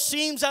almost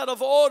seems out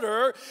of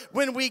order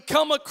when we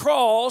come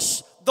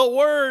across the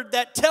word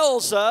that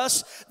tells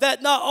us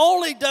that not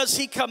only does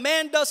He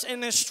command us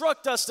and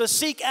instruct us to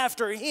seek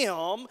after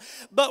Him,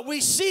 but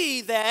we see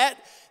that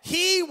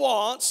He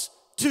wants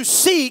to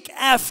seek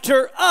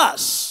after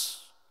us.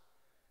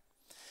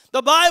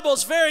 The Bible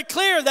is very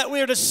clear that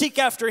we are to seek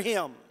after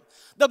Him.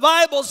 The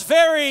Bible's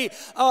very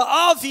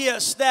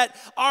obvious that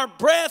our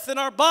breath and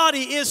our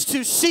body is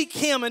to seek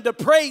Him and to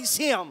praise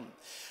Him.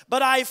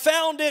 But I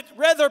found it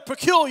rather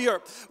peculiar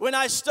when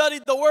I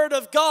studied the Word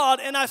of God,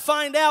 and I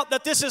find out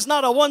that this is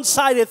not a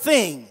one-sided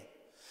thing.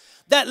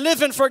 That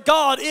living for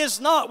God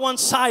is not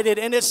one-sided,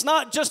 and it's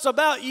not just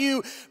about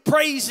you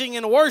praising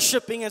and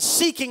worshiping and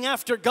seeking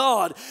after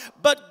God,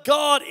 but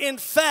God, in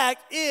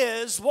fact,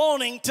 is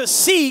wanting to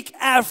seek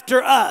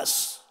after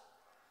us.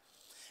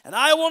 And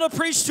I want to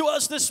preach to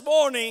us this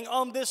morning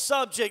on this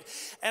subject,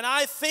 and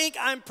I think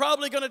I'm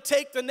probably going to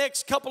take the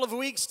next couple of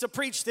weeks to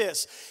preach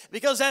this,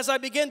 because as I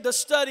began to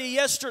study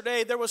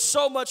yesterday, there was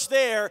so much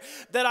there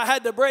that I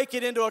had to break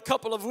it into a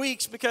couple of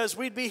weeks because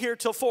we'd be here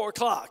till 4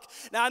 o'clock.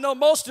 Now, I know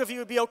most of you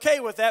would be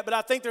okay with that, but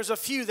I think there's a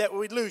few that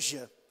would lose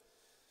you.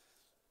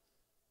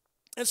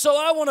 And so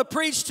I want to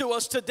preach to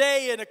us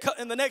today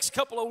in the next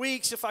couple of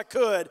weeks, if I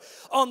could,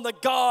 on the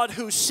God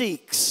who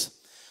seeks.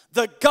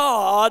 The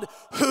God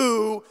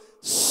who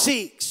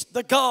seeks.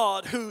 The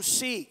God who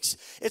seeks.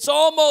 It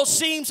almost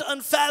seems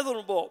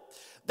unfathomable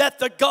that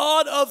the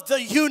God of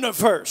the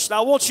universe,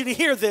 now I want you to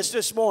hear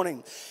this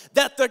morning,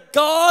 that the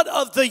God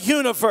of the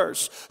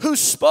universe, who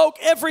spoke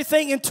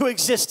everything into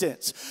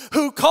existence,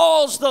 who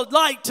caused the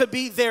light to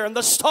be there and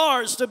the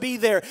stars to be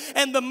there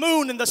and the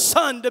moon and the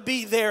sun to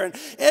be there and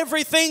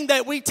everything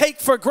that we take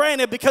for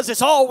granted because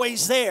it's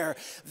always there,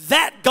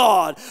 that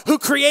God who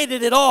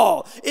created it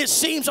all, it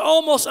seems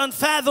almost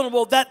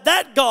unfathomable that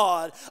that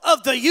God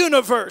of the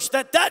universe,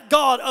 that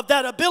God of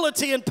that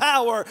ability and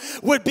power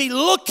would be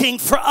looking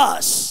for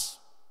us.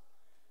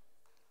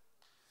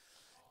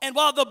 And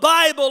while the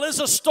Bible is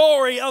a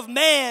story of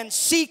man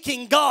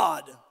seeking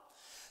God,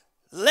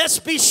 let's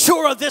be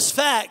sure of this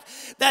fact,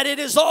 that it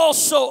is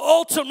also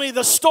ultimately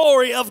the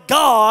story of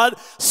God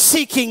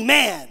seeking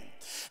man.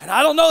 And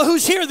I don't know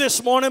who's here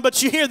this morning,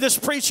 but you hear this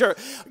preacher.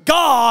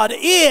 God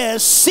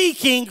is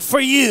seeking for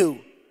you.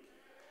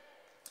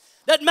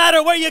 Doesn't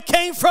matter where you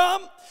came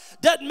from.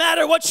 Doesn't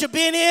matter what you've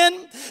been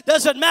in.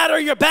 Doesn't matter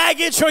your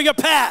baggage or your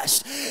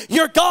past.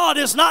 Your God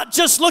is not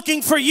just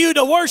looking for you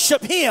to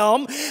worship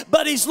Him,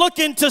 but He's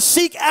looking to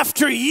seek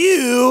after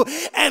you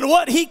and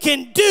what He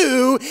can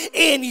do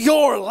in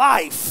your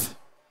life.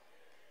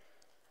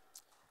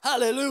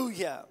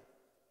 Hallelujah.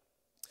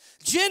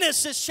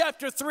 Genesis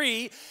chapter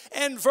 3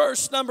 and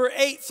verse number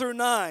 8 through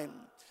 9.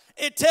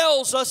 It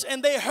tells us,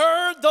 and they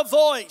heard the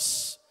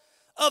voice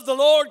of the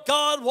Lord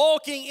God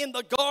walking in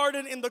the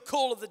garden in the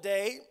cool of the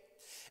day.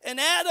 And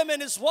Adam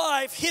and his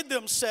wife hid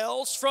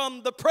themselves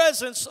from the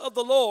presence of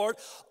the Lord.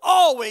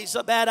 Always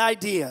a bad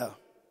idea.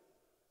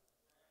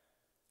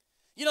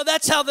 You know,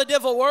 that's how the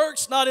devil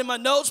works. Not in my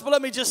notes, but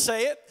let me just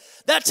say it.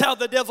 That's how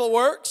the devil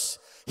works.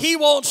 He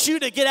wants you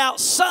to get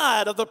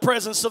outside of the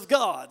presence of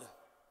God.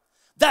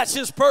 That's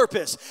his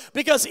purpose.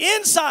 Because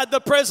inside the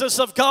presence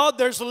of God,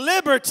 there's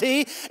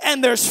liberty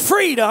and there's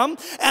freedom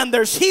and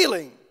there's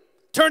healing.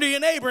 Turn to your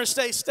neighbor and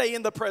stay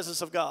in the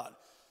presence of God.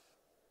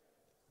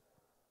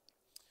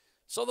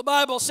 So the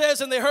Bible says,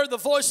 and they heard the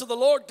voice of the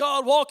Lord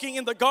God walking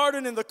in the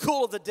garden in the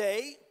cool of the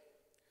day.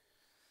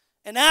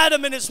 And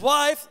Adam and his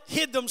wife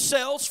hid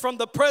themselves from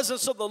the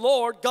presence of the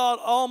Lord God,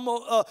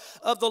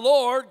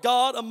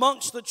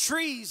 amongst the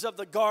trees of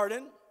the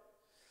garden.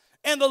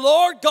 And the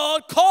Lord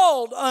God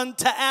called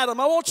unto Adam.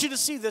 I want you to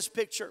see this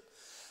picture.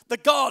 The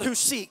God who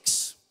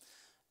seeks.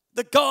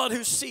 The God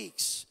who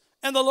seeks.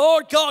 And the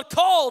Lord God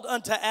called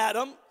unto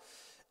Adam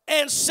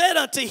and said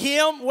unto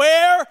him,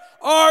 Where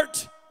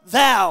art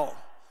thou?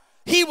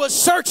 He was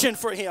searching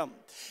for him.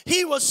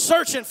 He was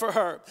searching for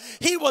her.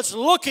 He was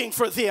looking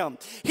for them.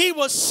 He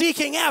was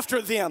seeking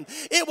after them.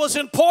 It was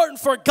important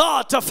for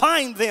God to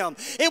find them.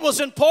 It was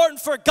important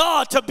for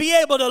God to be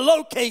able to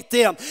locate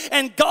them.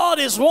 And God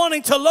is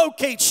wanting to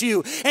locate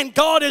you. And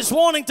God is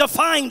wanting to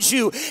find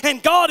you.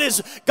 And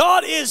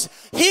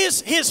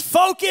His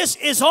focus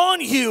is on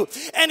you.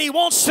 And He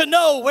wants to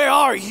know, where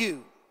are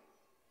you?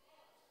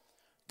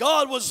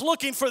 God was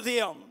looking for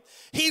them.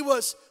 He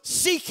was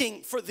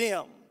seeking for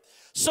them.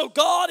 So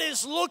God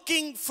is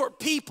looking for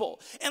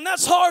people. And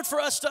that's hard for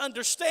us to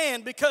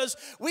understand because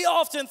we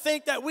often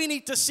think that we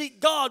need to seek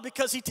God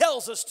because He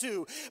tells us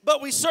to.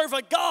 But we serve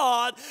a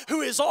God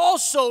who is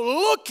also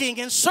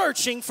looking and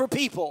searching for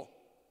people.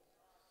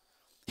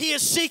 He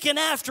is seeking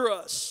after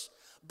us.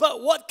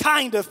 But what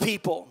kind of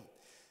people?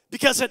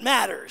 Because it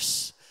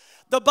matters.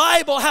 The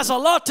Bible has a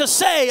lot to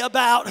say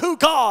about who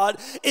God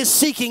is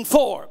seeking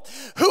for.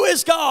 Who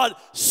is God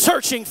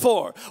searching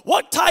for?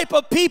 What type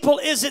of people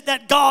is it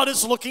that God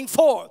is looking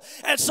for?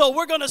 And so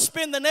we're going to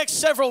spend the next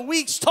several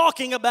weeks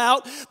talking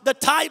about the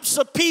types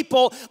of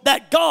people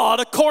that God,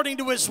 according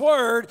to His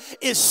Word,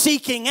 is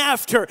seeking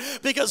after.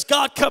 Because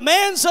God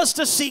commands us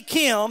to seek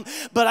Him,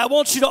 but I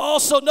want you to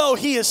also know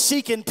He is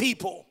seeking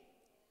people.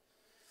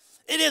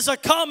 It is a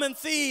common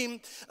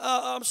theme,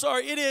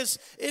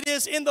 it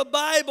is in the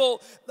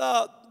Bible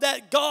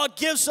that God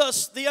gives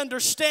us the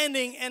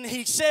understanding, and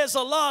He says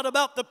a lot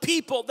about the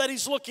people that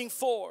He's looking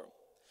for.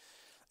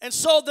 And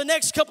so the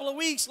next couple of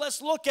weeks,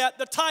 let's look at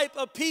the type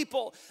of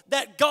people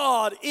that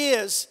God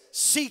is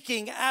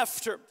seeking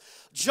after.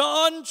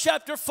 John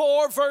chapter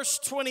 4, verse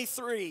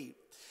 23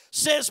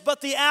 says,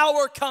 "But the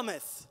hour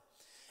cometh,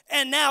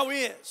 and now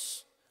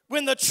is,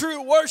 when the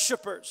true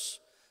worshipers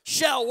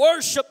shall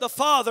worship the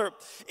Father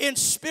in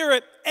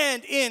spirit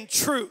and in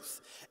truth.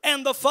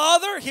 And the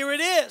Father," here it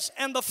is,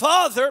 "and the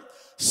Father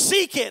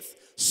seeketh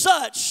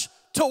such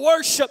to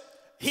worship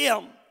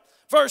him."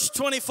 Verse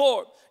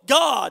 24,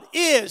 God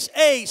is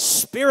a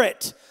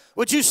spirit.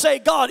 Would you say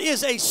God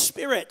is a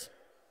spirit?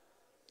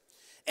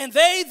 "And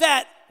they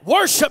that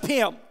worship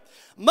him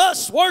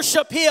must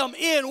worship him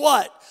in"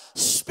 what?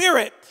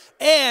 "Spirit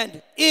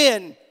and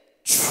in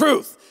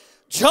truth."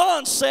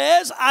 John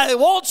says, I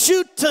want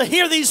you to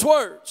hear these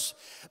words,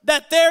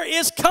 that there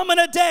is coming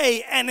a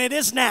day, and it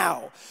is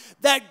now,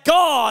 that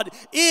God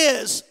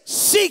is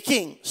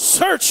seeking,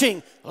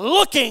 searching,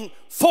 looking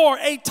for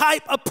a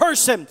type of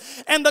person,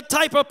 and the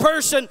type of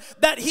person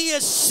that he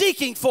is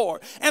seeking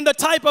for, and the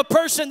type of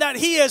person that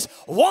he is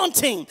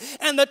wanting,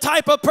 and the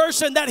type of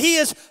person that he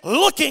is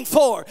looking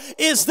for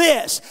is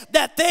this,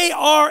 that they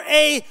are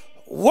a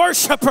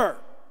worshiper.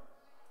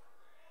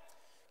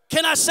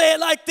 Can I say it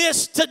like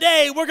this?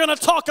 Today we're going to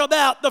talk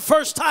about the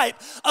first type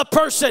of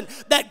person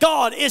that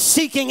God is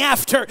seeking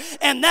after,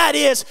 and that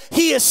is,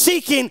 he is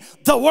seeking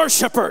the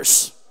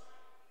worshipers.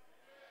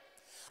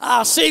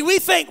 See, we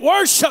think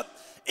worship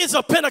is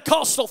a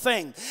Pentecostal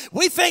thing.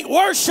 We think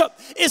worship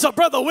is a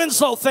Brother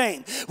Winslow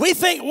thing. We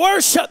think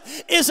worship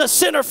is a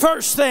Sinner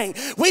First thing.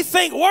 We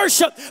think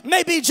worship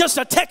may be just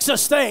a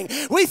Texas thing.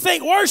 We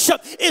think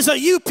worship is a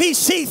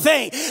UPC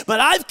thing. But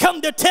I've come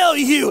to tell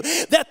you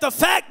that the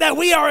fact that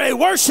we are a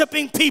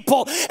worshiping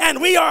people and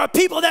we are a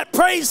people that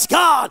praise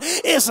God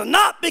is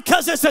not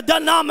because it's a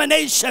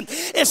denomination.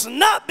 It's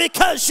not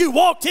because you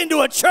walked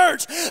into a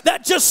church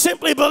that just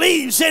simply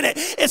believes in it.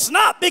 It's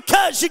not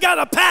because you got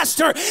a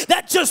pastor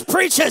that just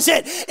preaches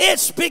it.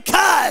 It's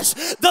because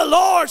the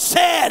Lord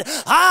said,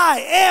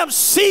 I am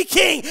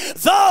seeking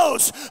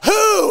those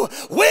who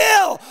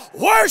will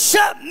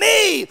worship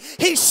me.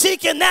 He's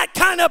seeking that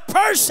kind of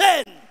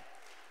person.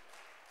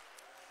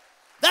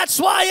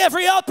 That's why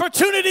every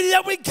opportunity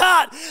that we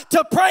got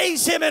to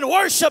praise him and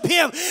worship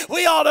him,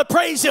 we ought to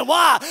praise him.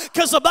 Why?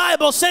 Because the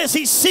Bible says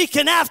he's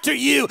seeking after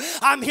you.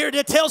 I'm here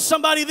to tell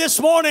somebody this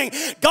morning,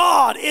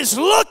 God is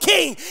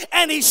looking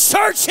and he's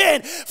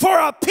searching for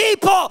a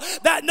people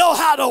that know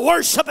how to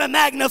worship and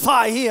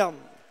magnify him.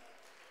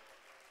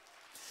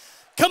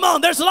 Come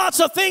on, there's lots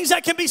of things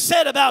that can be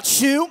said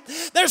about you.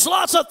 There's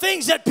lots of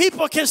things that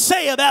people can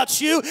say about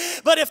you.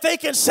 But if they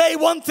can say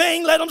one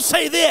thing, let them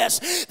say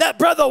this, that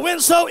Brother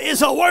Winslow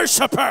is a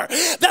worshiper.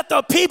 That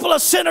the people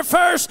of Sinner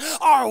First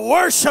are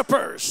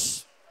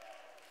worshipers.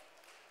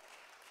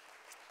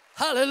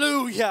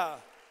 Hallelujah.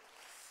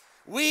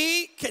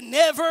 We can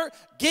never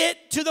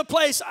get to the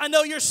place. I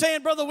know you're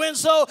saying, Brother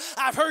Winslow,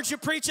 I've heard you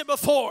preach it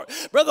before.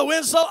 Brother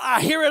Winslow, I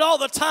hear it all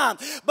the time.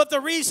 But the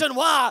reason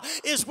why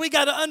is we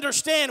got to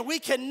understand we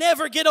can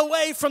never get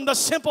away from the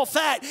simple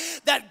fact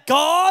that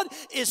God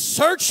is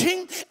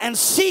searching and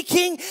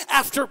seeking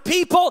after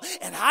people.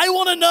 And I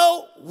want to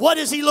know, what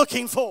is he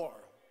looking for?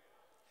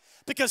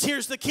 Because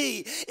here's the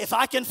key. If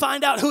I can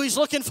find out who he's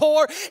looking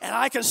for and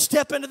I can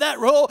step into that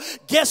role,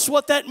 guess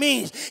what that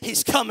means?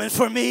 He's coming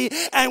for me.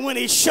 And when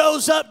he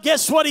shows up,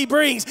 guess what he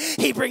brings?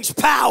 He brings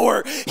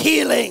power,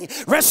 healing,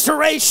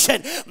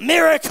 restoration,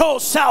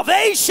 miracles,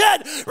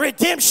 salvation,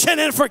 redemption,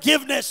 and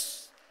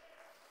forgiveness.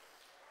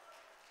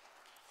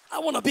 I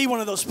want to be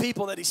one of those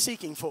people that he's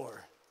seeking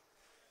for.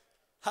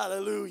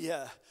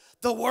 Hallelujah.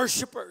 The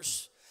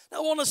worshipers. I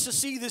want us to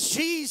see this.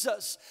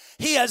 Jesus,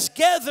 he has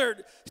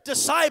gathered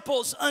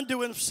disciples unto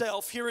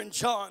himself here in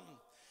John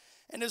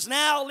and is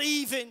now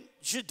leaving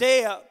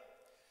Judea.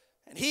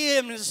 And he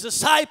and his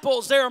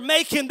disciples, they are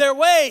making their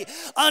way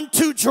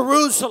unto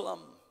Jerusalem.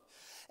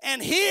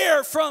 And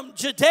here from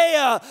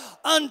Judea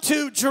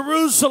unto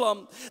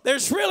Jerusalem,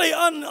 there's really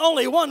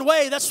only one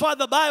way. That's why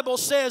the Bible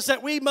says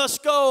that we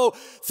must go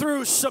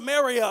through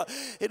Samaria.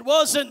 It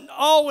wasn't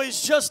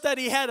always just that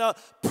he had a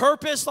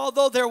purpose,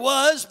 although there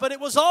was, but it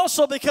was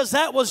also because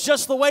that was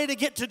just the way to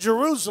get to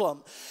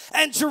Jerusalem.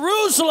 And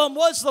Jerusalem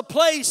was the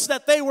place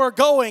that they were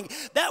going.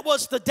 That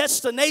was the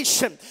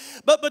destination.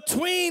 But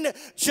between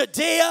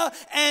Judea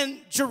and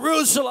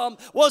Jerusalem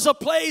was a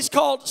place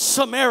called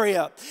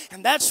Samaria.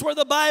 And that's where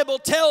the Bible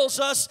tells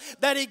us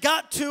that he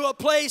got to a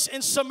place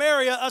in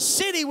Samaria, a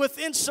city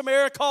within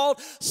Samaria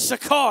called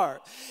Sychar.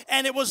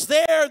 And it was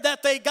there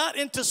that they got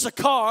into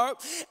Sychar.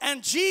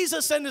 And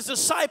Jesus and his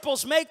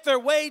disciples make their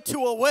way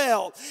to a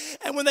well.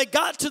 And when they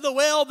got to the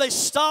well, they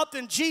stopped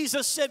and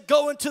Jesus said,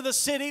 go into the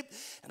city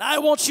and I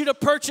want you to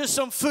purchase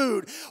some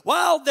food.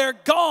 While they're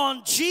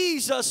gone,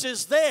 Jesus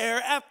is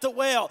there at the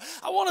well.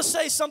 I want to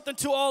say something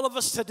to all of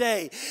us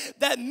today,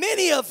 that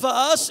many of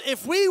us,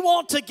 if we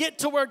want to get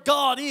to where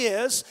God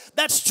is,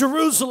 that's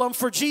Jerusalem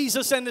for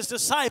Jesus and his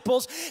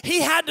disciples, he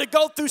had to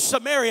go through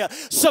Samaria.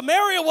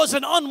 Samaria was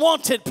an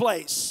unwanted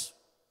place.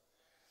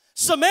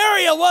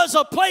 Samaria was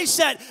a place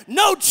that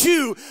no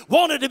Jew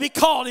wanted to be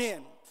called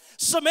in.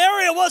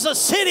 Samaria was a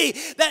city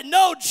that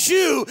no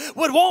Jew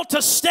would want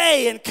to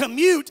stay and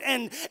commute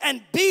and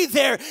be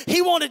there.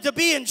 He wanted to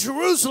be in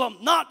Jerusalem,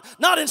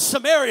 not in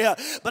Samaria.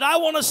 But I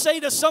want to say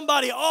to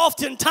somebody,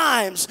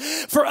 oftentimes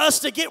for us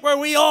to get where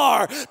we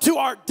are, to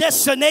our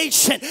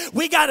destination,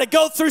 we got to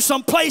go through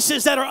some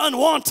places that are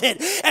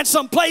unwanted, and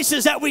some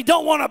places that we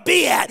don't want to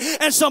be at,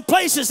 and some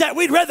places that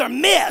we'd rather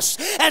miss.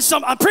 And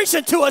I'm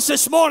preaching to us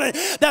this morning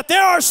that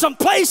there are some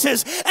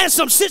places and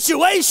some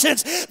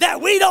situations that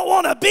we don't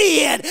want to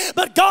be in.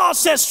 But God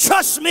says,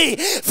 trust me,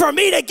 for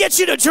me to get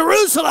you to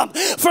Jerusalem,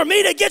 for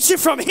me to get you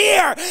from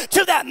here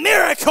to that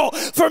miracle,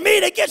 for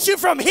me to get you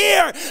from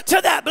here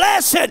to that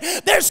blessing,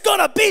 there's going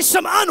to be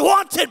some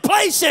unwanted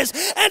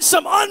places and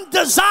some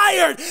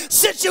undesired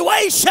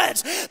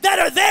situations that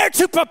are there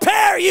to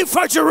prepare you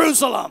for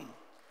Jerusalem.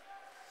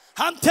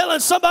 I'm telling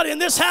somebody in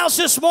this house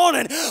this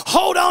morning,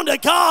 hold on to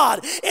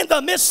God in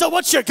the midst of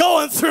what you're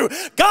going through.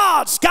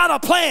 God's got a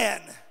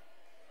plan.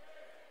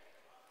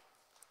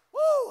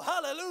 Woo,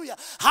 hallelujah.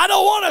 I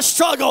don't want to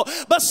struggle,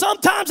 but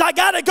sometimes I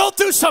got to go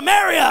through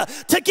Samaria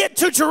to get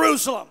to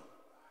Jerusalem.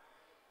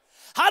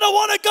 I don't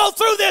want to go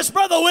through this,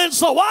 Brother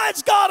Winslow. Why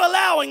is God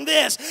allowing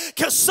this?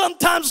 Because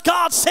sometimes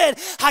God said,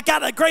 I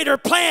got a greater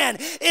plan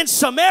in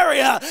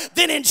Samaria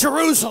than in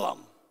Jerusalem.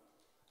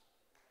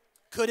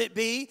 Could it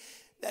be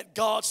that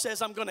God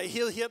says, I'm going to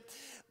heal you,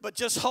 but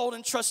just hold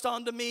and trust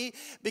on to me,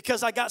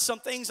 because I got some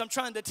things I'm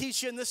trying to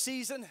teach you in this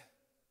season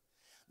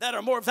that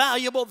are more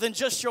valuable than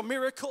just your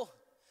miracle?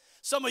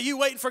 Some of you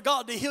waiting for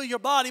God to heal your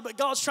body, but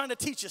God's trying to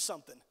teach you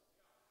something.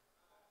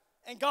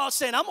 And God's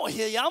saying, I'm going to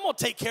heal you, I'm going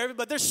to take care of it,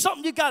 but there's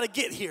something you got to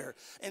get here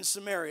in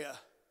Samaria.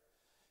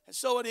 And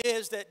so it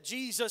is that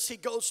Jesus, he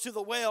goes to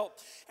the well,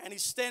 and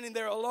he's standing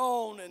there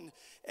alone,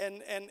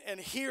 and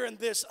here in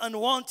this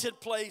unwanted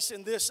place,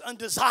 in this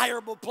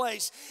undesirable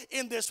place,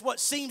 in this what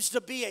seems to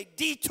be a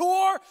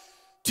detour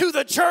to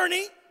the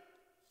journey.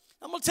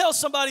 I'm going to tell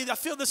somebody, I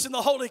feel this in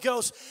the Holy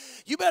Ghost,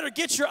 you better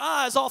get your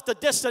eyes off the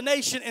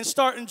destination and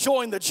start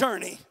enjoying the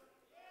journey.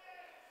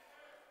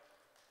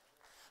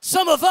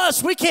 Some of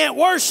us, we can't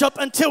worship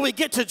until we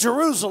get to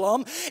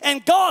Jerusalem,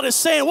 and God is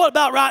saying, what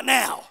about right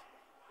now?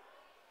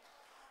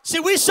 See,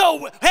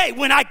 hey,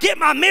 when I get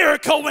my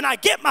miracle, when I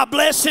get my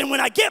blessing,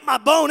 when I get my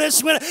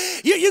bonus, when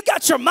you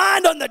got your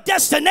mind on the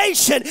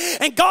destination,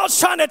 and God's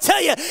trying to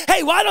tell you,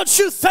 hey, why don't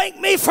you thank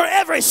me for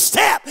every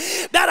step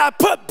that I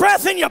put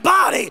breath in your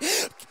body?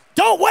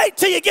 Don't wait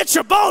till you get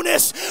your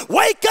bonus.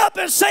 Wake up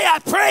and say, I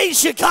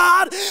praise you,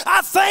 God.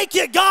 I thank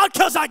you, God,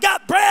 because I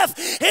got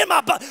breath in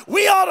my body.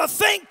 We ought to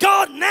thank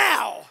God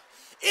now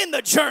in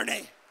the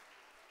journey.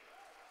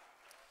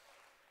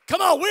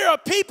 Come on, we're a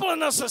people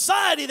in a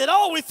society that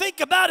all we think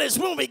about is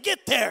when we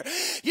get there.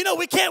 You know,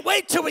 we can't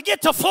wait till we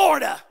get to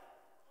Florida,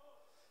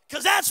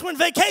 because that's when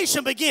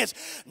vacation begins.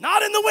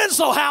 Not in the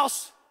Winslow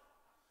house.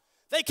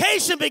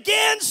 Vacation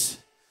begins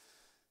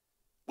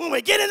when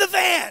we get in the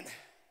van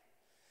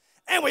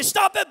and we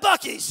stop at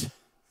Buc-ee's.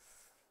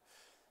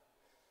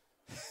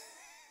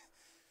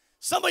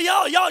 Some of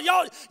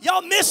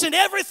y'all missing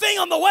everything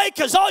on the way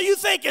because all you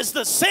think is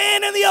the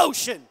sand and the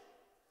ocean.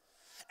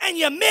 And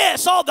you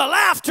miss all the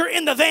laughter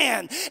in the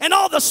van, and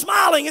all the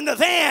smiling in the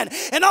van,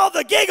 and all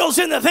the giggles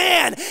in the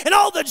van, and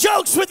all the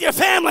jokes with your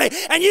family,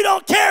 and you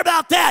don't care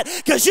about that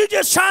because you're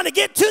just trying to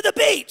get to the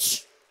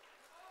beach.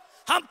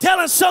 I'm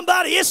telling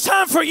somebody, it's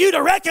time for you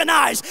to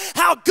recognize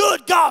how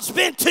good God's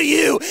been to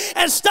you,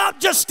 and stop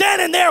just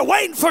standing there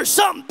waiting for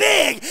something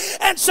big,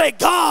 and say,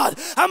 God,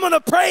 I'm going to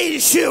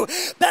praise you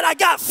that I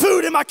got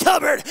food in my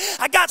cupboard.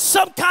 I got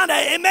some kind of,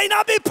 it may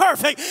not be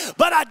perfect,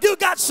 but I do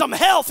got some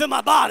health in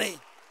my body.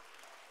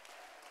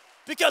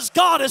 Because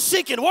God is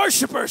seeking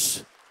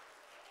worshipers.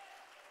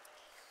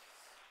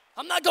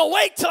 I'm not going to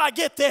wait till I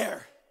get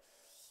there.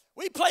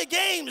 We play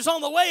games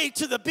on the way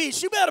to the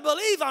beach. You better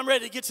believe I'm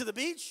ready to get to the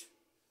beach.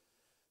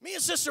 Me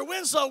and Sister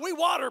Winslow, we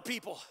water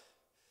people.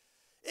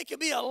 It could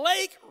be a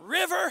lake,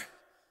 river,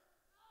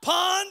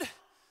 pond,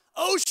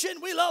 ocean.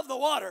 We love the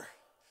water.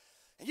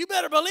 And you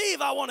better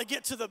believe I want to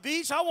get to the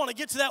beach. I want to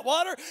get to that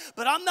water,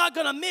 but I'm not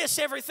going to miss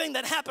everything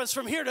that happens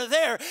from here to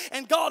there.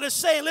 And God is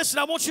saying, listen,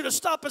 I want you to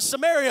stop in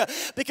Samaria,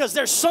 because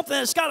there's something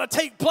that's got to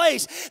take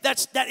place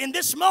that in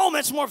this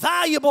moment is more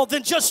valuable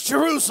than just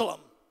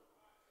Jerusalem.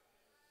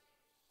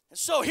 And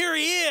so here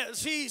he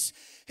is.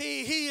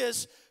 He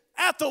is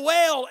at the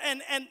well,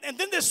 and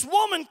then this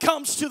woman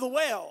comes to the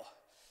well.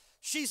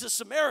 She's a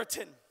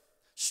Samaritan.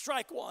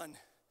 Strike one.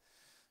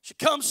 She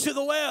comes to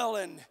the well,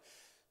 and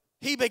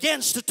he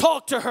begins to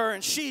talk to her,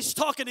 and she's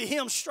talking to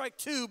him. Strike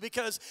two,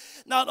 because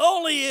not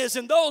only is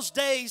in those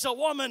days a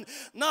woman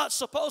not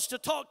supposed to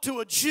talk to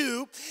a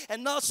Jew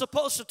and not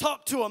supposed to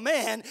talk to a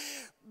man,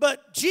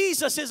 but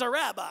Jesus is a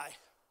rabbi.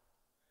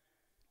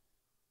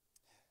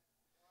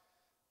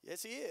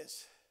 Yes, he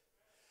is.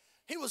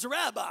 He was a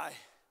rabbi,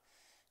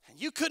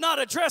 and you could not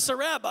address a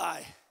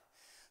rabbi.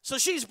 So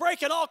she's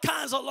breaking all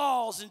kinds of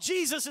laws, and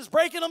Jesus is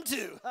breaking them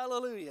too.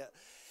 Hallelujah.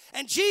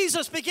 And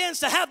Jesus begins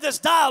to have this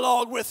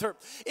dialogue with her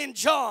in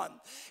John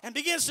and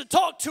begins to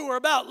talk to her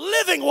about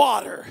living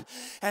water.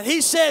 And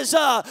he says,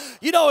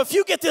 if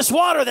you get this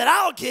water that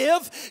I'll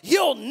give,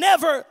 you'll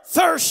never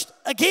thirst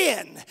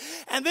again.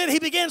 And then he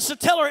begins to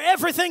tell her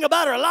everything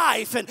about her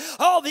life and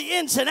all the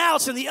ins and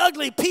outs and the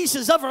ugly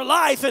pieces of her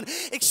life and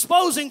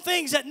exposing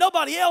things that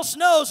nobody else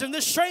knows. And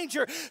this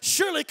stranger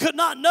surely could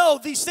not know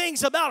these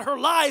things about her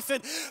life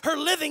and her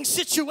living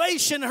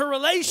situation, her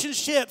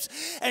relationships.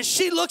 And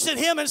she looks at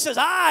him and says,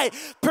 I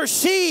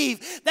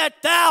perceive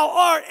that thou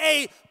art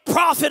a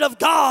prophet of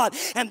God.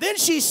 And then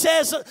she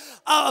says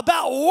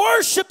about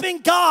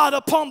worshiping God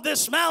upon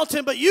this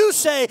mountain, but you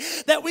say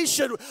that we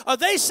should, or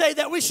they say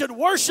that we should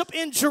worship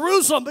in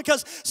Jerusalem,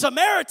 because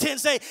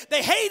Samaritans, they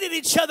hated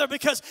each other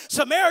because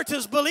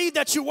Samaritans believed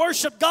that you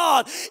worship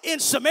God in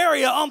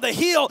Samaria on the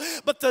hill,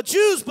 but the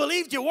Jews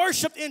believed you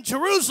worshiped in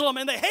Jerusalem,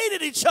 and they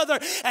hated each other.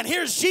 And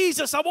here's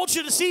Jesus. I want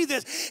you to see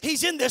this.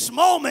 He's in this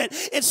moment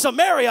in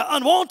Samaria,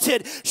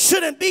 unwanted,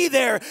 shouldn't be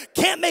there,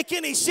 can't make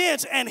any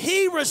sense, and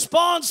he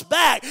responds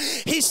back.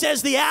 He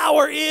says, the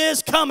hour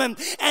is coming,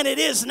 and it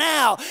is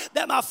now,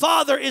 that my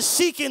Father is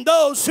seeking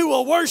those who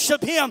will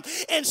worship him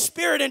in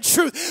spirit and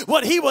truth.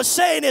 What he was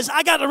saying is,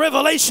 I got a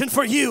revelation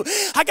for you.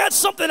 I got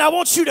something I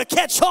want you to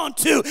catch on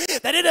to,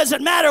 that it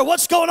doesn't matter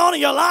what's going on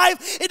in your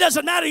life. It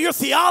doesn't matter your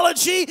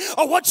theology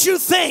or what you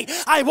think.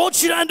 I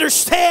want you to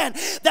understand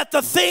that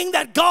the thing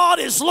that God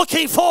is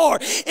looking for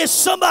is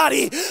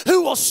somebody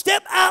who will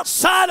step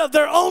outside of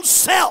their own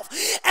self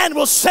and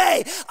will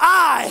say,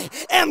 I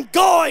am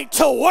going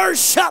to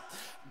worship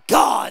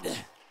God.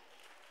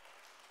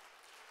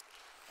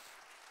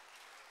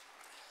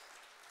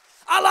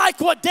 I like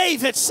what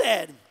David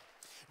said.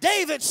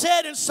 David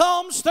said in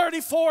Psalms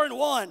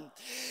 34:1,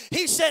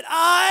 he said,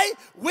 I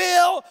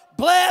will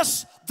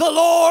bless the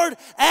Lord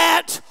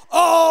at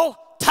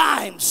all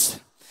times.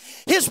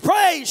 His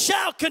praise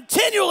shall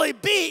continually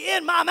be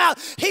in my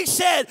mouth. He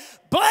said,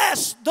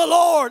 bless the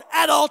Lord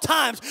at all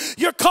times.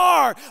 Your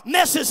car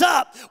messes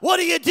up. What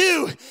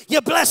do?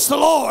 You bless the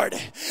Lord.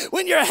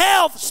 When your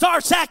health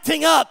starts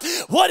acting up,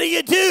 what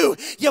do?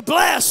 You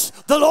bless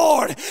the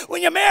Lord.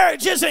 When your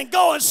marriage isn't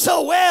going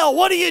so well,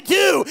 what do?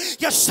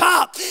 You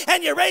stop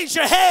and you raise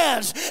your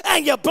hands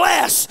and you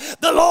bless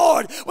the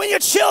Lord. When your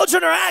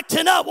children are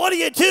acting up, what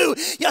do?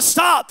 You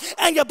stop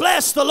and you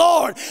bless the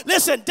Lord.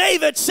 Listen,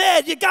 David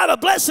said you got to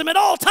bless him at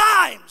all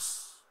times.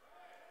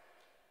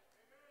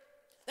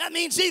 That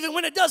means even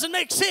when it doesn't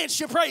make sense,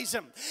 you praise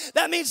him.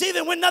 That means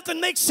even when nothing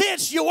makes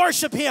sense, you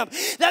worship him.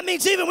 That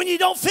means even when you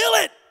don't feel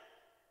it,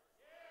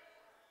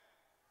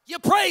 you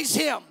praise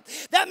him.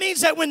 That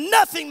means that when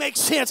nothing makes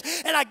sense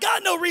and I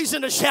got no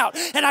reason to shout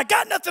and I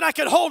got nothing I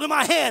can hold in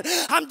my hand,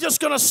 I'm just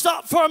going to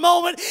stop for a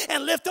moment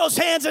and lift those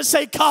hands and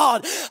say,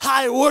 God,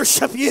 I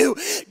worship you.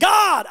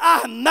 God,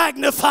 I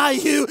magnify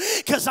you,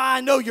 because I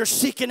know you're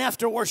seeking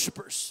after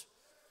worshipers.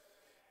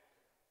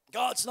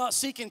 God's not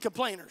seeking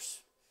complainers.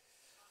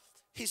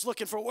 He's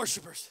looking for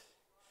worshipers.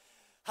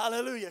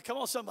 Hallelujah. Come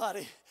on,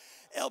 somebody.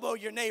 Elbow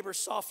your neighbor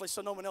softly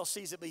so no one else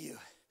sees it but you.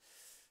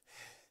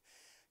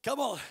 Come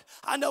on.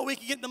 I know we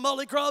can get in the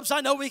mully grubs.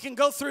 I know we can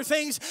go through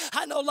things.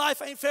 I know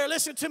life ain't fair.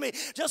 Listen to me.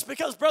 Just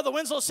because Brother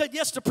Winslow said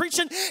yes to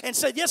preaching and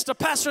said yes to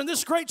pastor in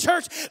this great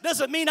church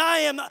doesn't mean I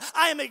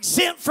am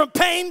exempt from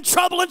pain,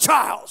 trouble, and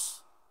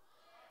trials.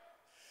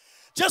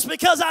 Just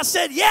because I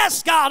said,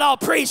 yes, God, I'll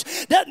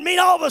preach, doesn't mean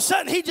all of a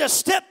sudden he just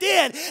stepped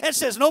in and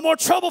says, no more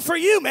trouble for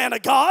you, man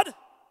of God.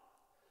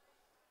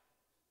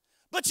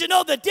 But you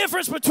know, the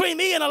difference between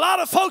me and a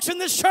lot of folks in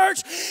this church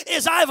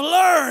is I've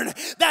learned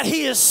that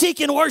he is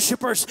seeking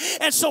worshipers.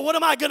 And so what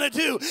am I going to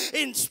do?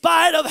 In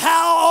spite of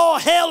how all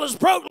hell is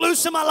broke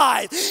loose in my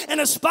life, and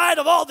in spite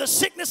of all the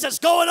sickness that's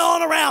going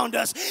on around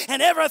us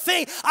and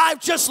everything, I've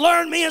just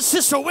learned, me and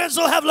Sister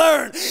Winslow have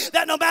learned,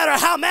 that no matter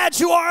how mad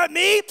you are at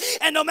me,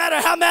 and no matter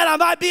how mad I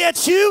might be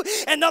at you,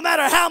 and no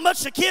matter how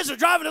much the kids are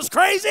driving us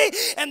crazy,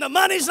 and the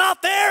money's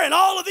not there, and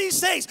all of these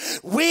things,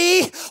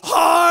 we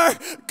are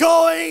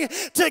going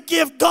to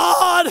give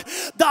God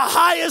the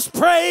highest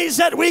praise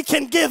that we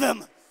can give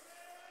him.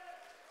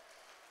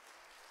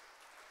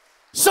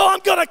 So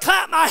I'm going to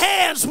clap my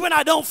hands when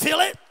I don't feel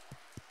it.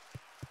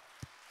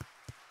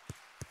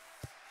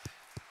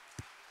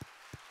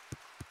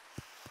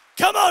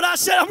 Come on, I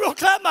said I'm going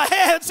to clap my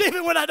hands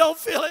even when I don't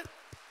feel it.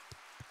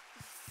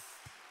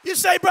 You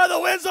say, Brother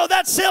Winslow,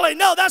 that's silly.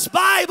 No, that's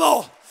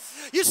Bible.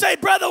 You say,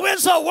 Brother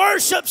Winslow,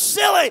 worship's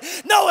silly.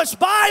 No, it's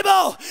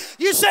Bible.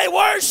 You say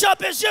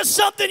worship is just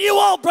something you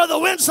want, Brother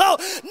Winslow.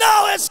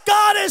 No, it's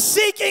God is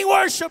seeking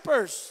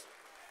worshipers.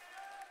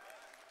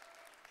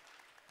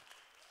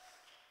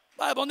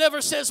 Bible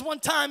never says one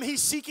time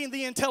he's seeking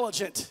the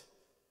intelligent.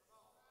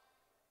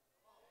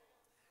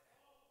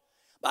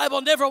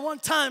 Bible never one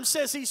time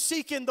says he's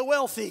seeking the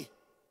wealthy.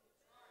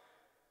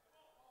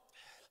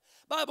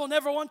 Bible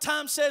never one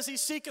time says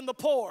he's seeking the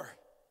poor.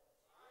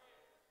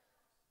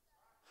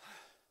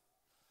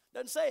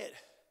 Doesn't say it.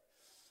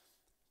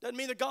 Doesn't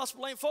mean the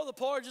gospel ain't for the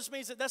poor. It just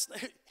means that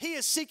he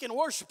is seeking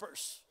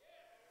worshipers.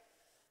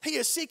 He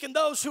is seeking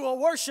those who will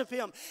worship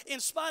him. In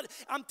spite,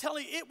 I'm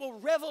telling you, it will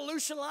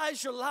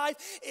revolutionize your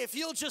life if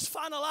you'll just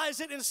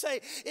finalize it and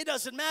say, it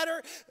doesn't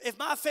matter if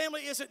my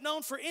family isn't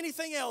known for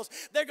anything else.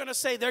 They're going to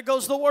say, there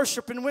goes the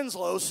worship in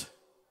Winslow's.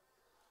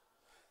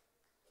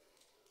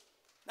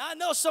 Now, I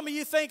know some of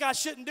you think I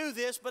shouldn't do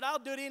this, but I'll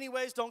do it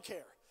anyways, don't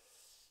care.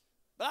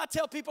 But I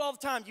tell people all the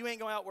time, you ain't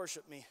going to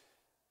out-worship me.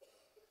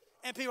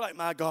 And people are like,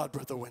 my God,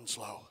 Brother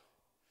Winslow,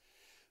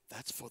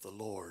 that's for the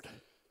Lord.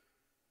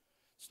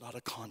 It's not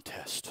a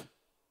contest.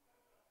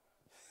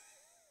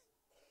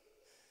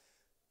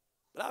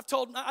 But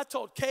I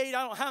told Cade,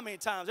 I don't know how many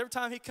times, every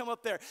time he come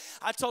up there,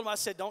 I told him, I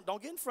said, don't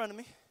get in front of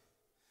me.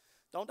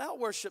 Don't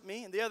out-worship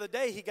me. And the other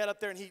day, he got up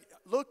there and he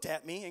looked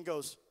at me and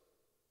goes,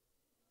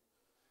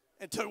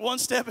 and took one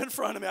step in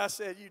front of me. I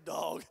said, you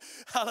dog.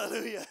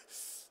 Hallelujah.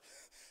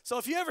 So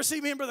if you ever see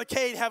me and Brother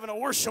Cade having a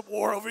worship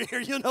war over here,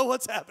 you know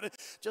what's happening.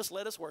 Just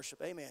let us worship.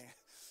 Amen.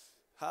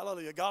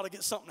 Hallelujah. God will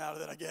get something out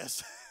of it, I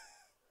guess.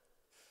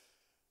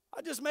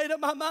 I just made up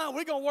my mind.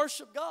 We're going to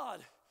worship God.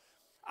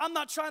 I'm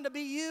not trying to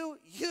be you.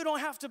 You don't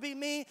have to be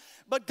me.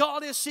 But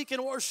God is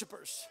seeking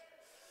worshipers.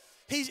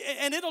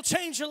 And it'll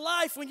change your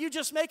life when you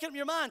just make up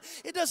your mind.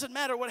 It doesn't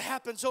matter what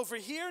happens over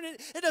here. And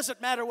it doesn't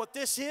matter what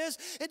this is.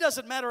 It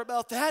doesn't matter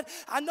about that.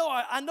 I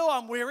know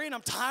I'm weary and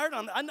I'm tired.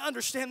 I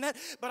understand that.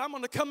 But I'm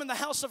going to come in the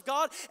house of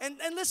God. And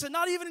listen,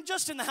 not even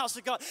just in the house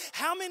of God.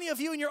 How many of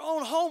you in your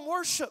own home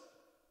worship?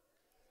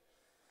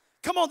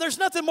 Come on, there's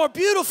nothing more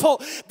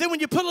beautiful than when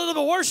you put a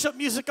little worship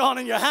music on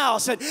in your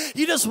house and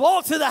you just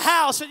walk through the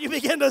house and you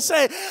begin to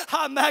say,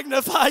 I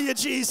magnify you,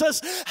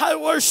 Jesus. I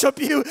worship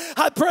you.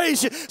 I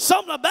praise you.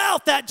 Something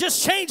about that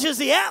just changes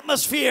the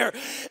atmosphere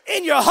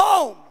in your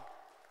home.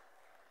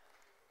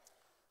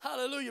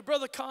 Hallelujah.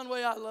 Brother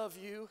Conway, I love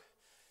you.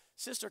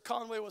 Sister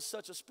Conway was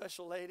such a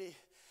special lady.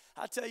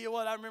 I tell you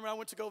what, I remember I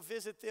went to go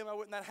visit them. I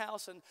went in that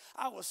house and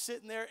I was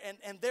sitting there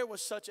and there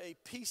was such a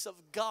peace of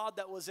God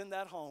that was in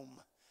that home.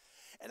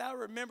 And I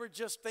remember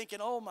just thinking,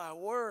 oh my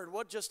word,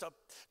 what just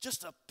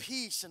a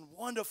peace and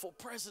wonderful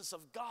presence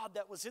of God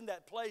that was in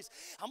that place.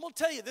 I'm going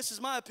to tell you, this is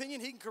my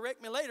opinion. He can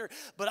correct me later.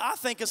 But I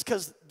think it's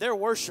because they're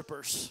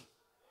worshipers.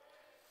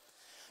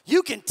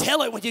 You can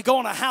tell it when you go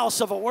in a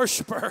house of a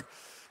worshiper.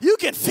 You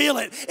can feel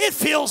it. It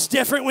feels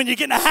different when you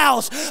get in a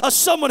house of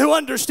someone who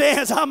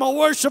understands I'm a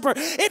worshiper.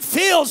 It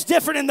feels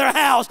different in their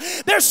house.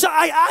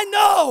 I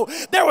know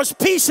there was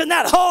peace in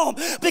that home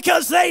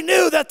because they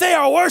knew that they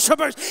are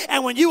worshipers.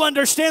 And when you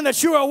understand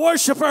that you're a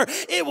worshiper,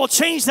 it will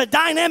change the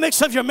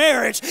dynamics of your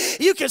marriage.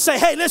 You can say,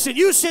 hey, listen,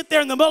 you sit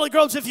there in the Mully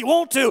Groves if you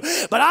want to,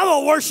 but I'm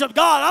going to worship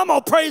God. I'm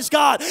going to praise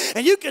God.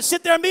 And you can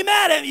sit there and be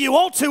mad at me. You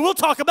want to. We'll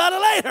talk about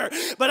it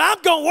later. But I'm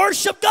going to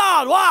worship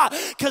God. Why?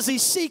 Because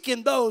he's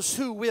seeking those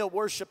who will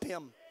worship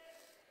him.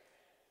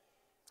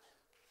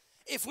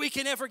 If we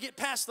can ever get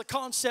past the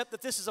concept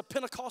that this is a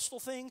Pentecostal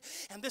thing,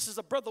 and this is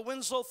a Brother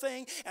Winslow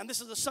thing, and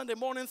this is a Sunday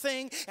morning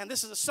thing, and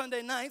this is a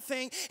Sunday night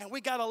thing, and we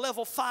got a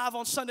level 5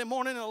 on Sunday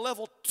morning and a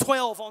level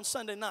 12 on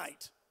Sunday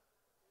night.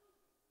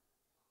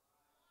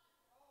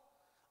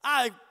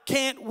 I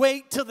can't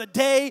wait till the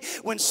day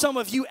when some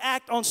of you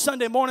act on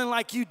Sunday morning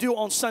like you do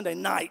on Sunday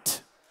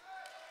night.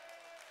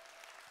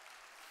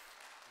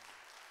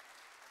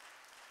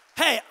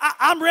 Hey,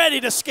 I'm ready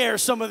to scare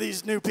some of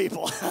these new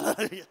people.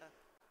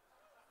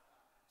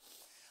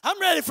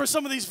 I'm ready for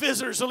some of these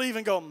visitors to leave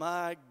and go,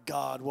 my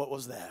God, what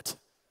was that?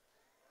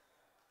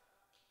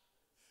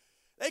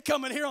 They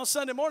come in here on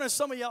Sunday morning,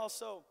 some of y'all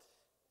so.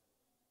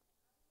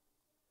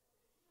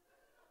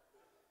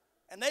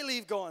 And they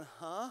leave going,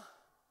 huh?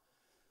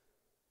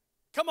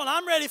 Come on,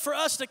 I'm ready for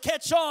us to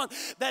catch on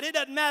that it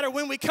doesn't matter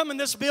when we come in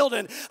this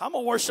building. I'm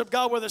going to worship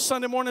God whether it's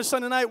Sunday morning,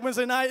 Sunday night,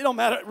 Wednesday night. It don't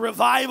matter.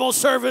 Revival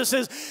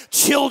services,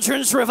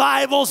 children's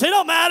revivals. It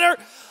don't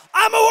matter.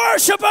 I'm a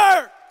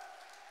worshiper.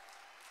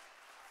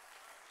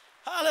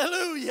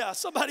 Hallelujah.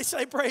 Somebody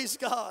say praise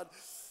God.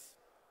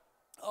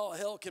 Oh,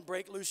 hell can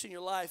break loose in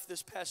your life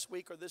this past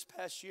week or this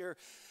past year,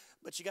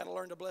 but you got to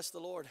learn to bless the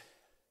Lord.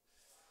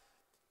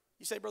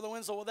 You say, Brother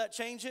Winslow, will that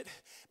change it?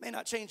 It may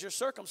not change your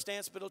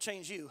circumstance, but it'll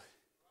change you.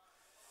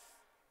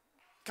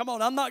 Come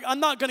on, I'm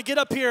not going to get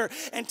up here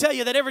and tell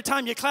you that every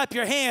time you clap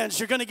your hands,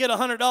 you're going to get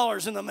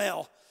 $100 in the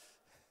mail.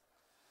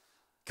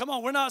 Come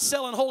on, we're not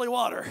selling holy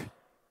water.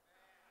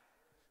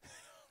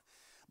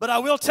 But I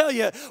will tell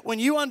you, when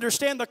you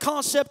understand the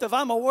concept of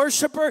I'm a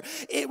worshiper,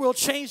 it will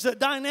change the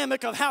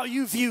dynamic of how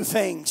you view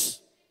things.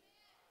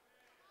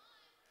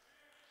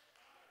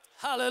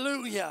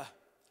 Hallelujah.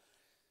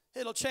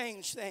 It'll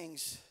change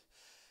things.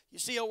 You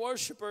see, a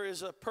worshiper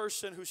is a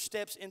person who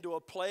steps into a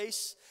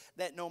place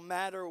that no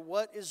matter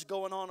what is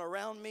going on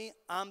around me,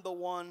 I'm the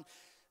one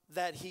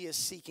that he is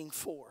seeking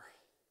for.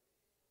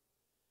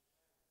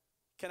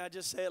 Can I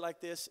just say it like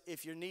this?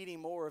 If you're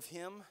needing more of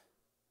him,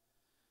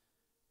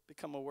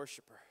 become a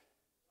worshiper.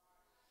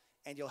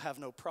 And you'll have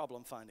no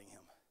problem finding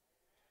him.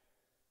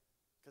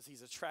 Because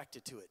he's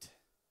attracted to it.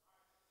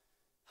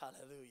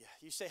 Hallelujah.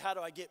 You say, how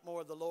do I get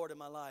more of the Lord in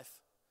my life?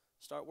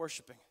 Start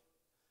worshiping.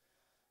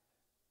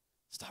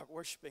 Start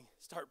worshiping.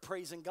 Start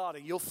praising God,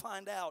 and you'll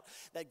find out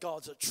that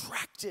God's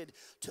attracted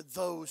to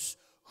those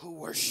who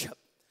worship.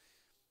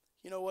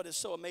 You know what is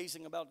so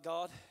amazing about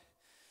God?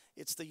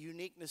 It's the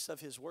uniqueness of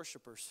his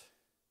worshipers.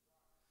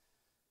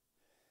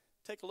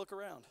 Take a look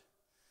around.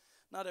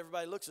 Not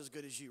everybody looks as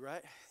good as you,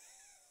 right?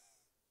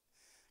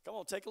 Come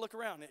on, take a look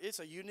around. It's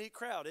a unique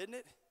crowd, isn't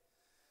it?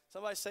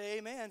 Somebody say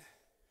amen.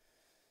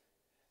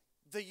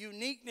 The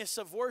uniqueness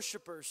of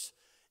worshipers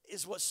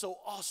is what's so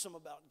awesome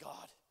about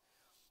God.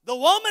 The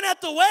woman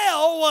at the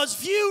well was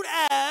viewed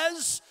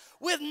as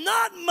with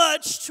not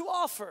much to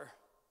offer.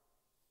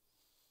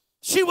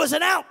 She was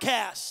an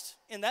outcast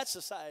in that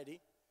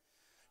society.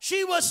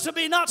 She was to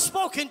be not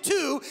spoken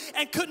to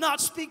and could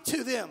not speak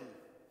to them.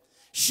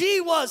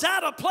 She was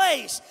out of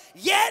place,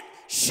 yet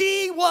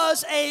she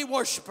was a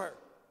worshiper.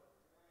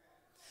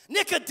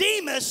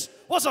 Nicodemus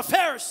was a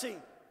Pharisee.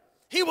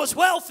 He was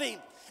wealthy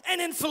and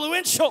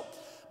influential,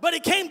 but he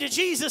came to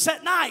Jesus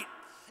at night.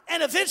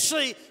 And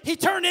eventually, he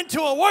turned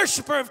into a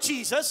worshiper of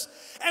Jesus.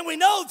 And we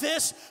know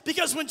this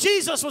because when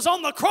Jesus was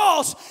on the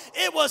cross,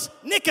 it was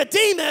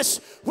Nicodemus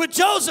with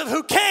Joseph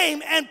who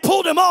came and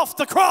pulled him off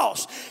the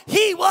cross.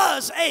 He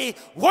was a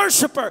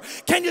worshiper.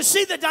 Can you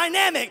see the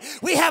dynamic?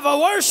 We have a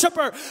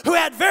worshiper who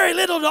had very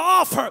little to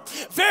offer,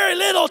 very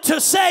little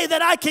to say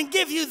that I can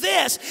give you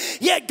this.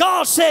 Yet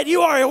God said,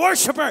 you are a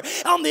worshiper.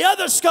 On the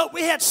other scope,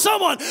 we had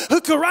someone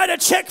who could write a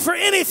check for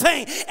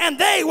anything, and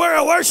they were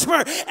a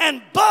worshiper.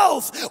 And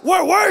both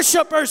were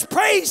worshipers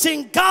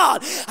praising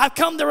God. I've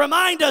come to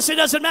remind us it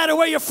doesn't matter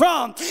where you're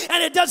from,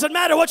 and it doesn't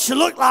matter what you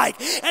look like,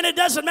 and it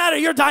doesn't matter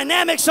your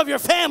dynamics of your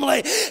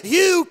family.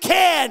 You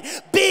can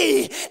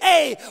be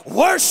a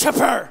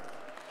worshiper.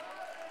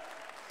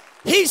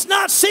 He's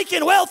not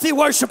seeking wealthy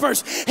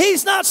worshipers.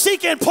 He's not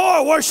seeking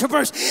poor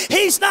worshipers.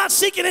 He's not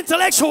seeking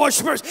intellectual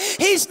worshipers.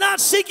 He's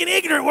not seeking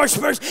ignorant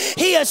worshipers.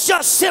 He is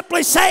just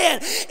simply saying,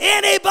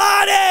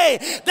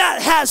 anybody that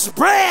has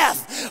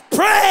breath,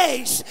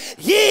 praise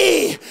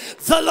ye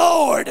the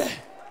Lord.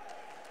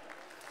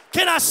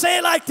 Can I say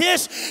it like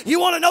this? You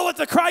want to know what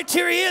the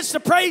criteria is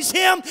to praise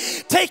him?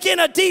 Take in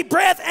a deep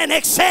breath and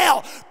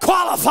exhale.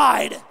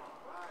 Qualified.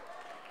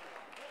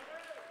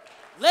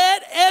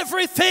 Let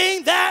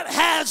everything that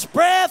has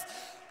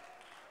breath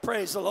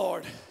praise the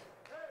Lord.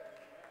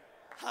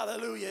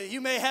 Hallelujah.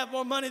 You may have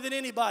more money than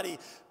anybody.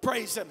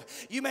 Praise him.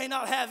 You may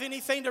not have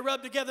anything to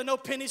rub together, no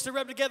pennies to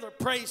rub together.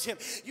 Praise him.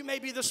 You may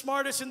be the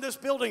smartest in this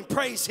building.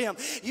 Praise him.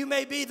 You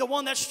may be the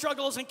one that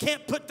struggles and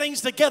can't put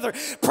things together.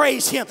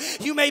 Praise him.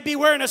 You may be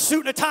wearing a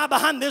suit and a tie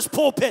behind this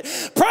pulpit.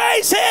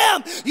 Praise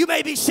him. You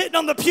may be sitting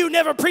on the pew,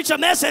 never preach a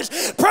message.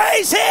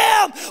 Praise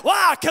him.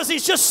 Why? Because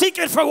he's just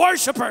seeking for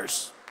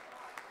worshipers.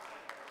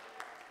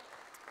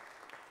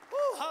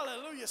 Woo,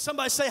 hallelujah.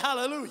 Somebody say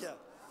hallelujah.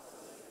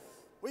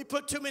 We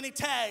put too many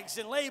tags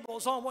and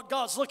labels on what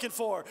God's looking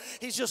for.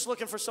 He's just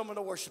looking for someone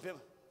to worship him.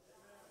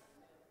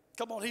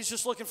 Come on, he's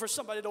just looking for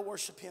somebody to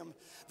worship him.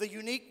 The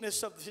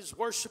uniqueness of his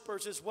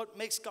worshipers is what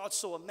makes God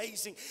so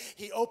amazing.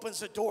 He opens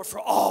the door for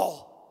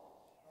all.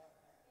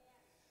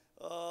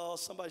 Oh,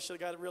 somebody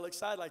should have got real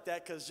excited like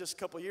that, because just a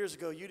couple years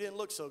ago, you didn't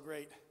look so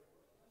great.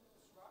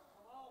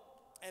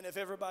 And if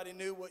everybody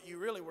knew what you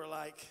really were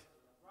like,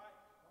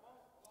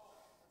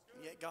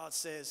 yet God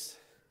says,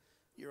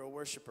 you're a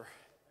worshiper.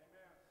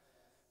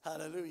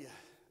 Hallelujah,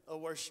 a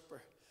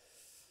worshiper.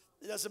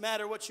 It doesn't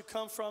matter what you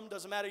come from,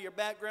 doesn't matter your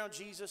background.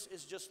 Jesus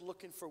is just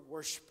looking for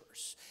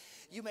worshipers.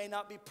 You may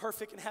not be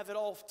perfect and have it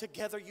all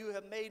together. You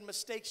have made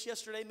mistakes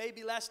yesterday,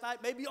 maybe last night,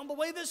 maybe on the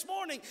way this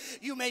morning.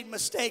 You made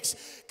mistakes,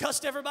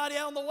 cussed everybody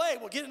out on the way.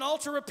 Well, get an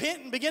altar,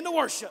 repent, and begin to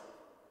worship.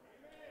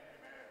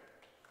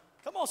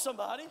 Come on,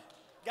 somebody.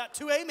 Got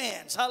two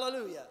amens.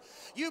 Hallelujah.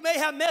 You may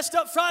have messed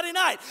up Friday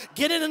night.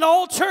 Get in an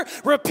altar,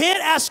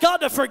 repent, ask God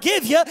to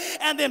forgive you,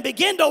 and then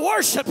begin to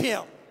worship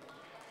him.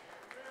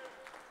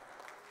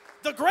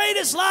 The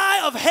greatest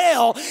lie of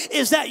hell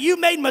is that you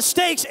made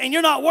mistakes and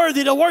you're not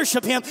worthy to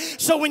worship him.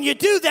 So when you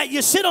do that,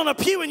 you sit on a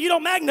pew and you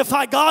don't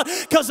magnify God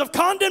because of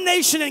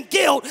condemnation and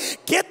guilt.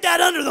 Get that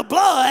under the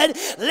blood.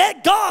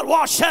 Let God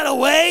wash that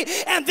away,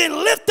 and then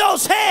lift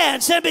those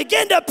hands and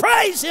begin to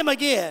praise him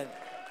again.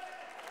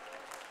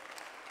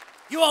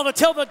 You ought to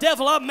tell the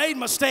devil, I've made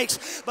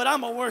mistakes, but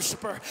I'm a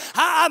worshiper.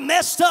 I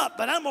messed up,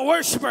 but I'm a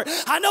worshiper.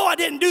 I know I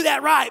didn't do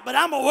that right, but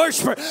I'm a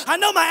worshiper. I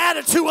know my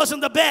attitude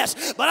wasn't the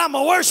best, but I'm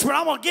a worshiper.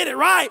 I'm going to get it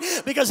right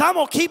because I'm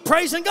going to keep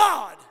praising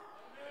God.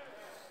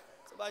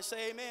 Somebody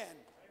say amen.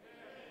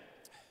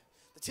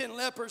 The 10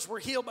 lepers were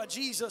healed by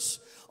Jesus.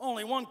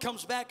 Only one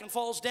comes back and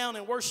falls down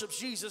and worships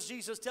Jesus.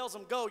 Jesus tells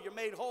them, go, you're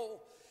made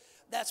whole.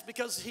 That's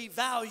because he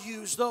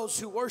values those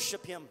who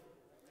worship him.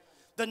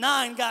 The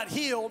 9 got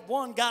healed,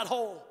 1 got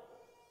whole.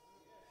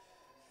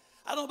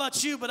 I don't know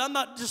about you, but I'm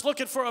not just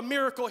looking for a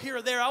miracle here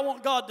or there. I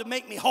want God to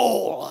make me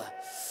whole.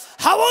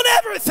 I want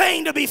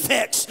everything to be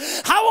fixed.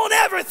 I want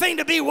everything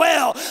to be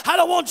well. I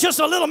don't want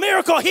just a little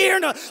miracle here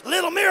and a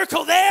little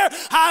miracle there.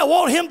 I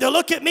want him to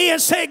look at me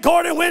and say,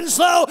 Gordon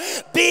Winslow,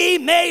 be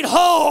made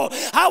whole.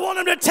 I want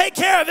him to take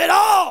care of it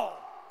all.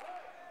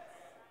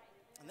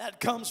 And That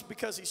comes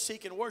because he's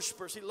seeking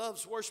worshipers. He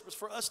loves worshipers.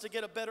 For us to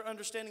get a better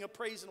understanding of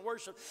praise and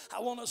worship, I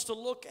want us to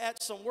look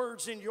at some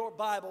words in your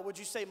Bible. Would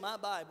you say my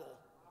Bible?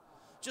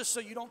 Just so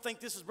you don't think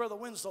this is Brother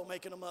Winslow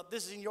making them up.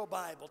 This is in your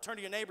Bible. Turn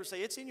to your neighbor and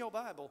say, it's in your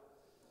Bible.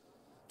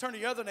 Turn to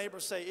your other neighbor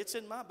and say, it's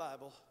in my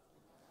Bible.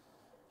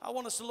 I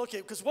want us to look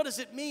at it, because what does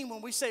it mean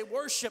when we say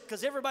worship?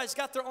 Because everybody's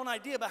got their own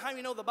idea, but how do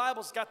you know the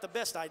Bible's got the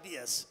best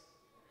ideas?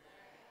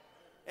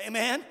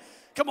 Amen?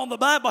 Come on, the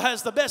Bible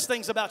has the best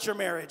things about your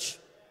marriage.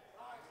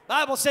 The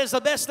Bible says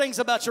the best things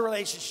about your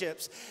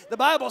relationships. The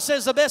Bible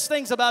says the best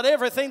things about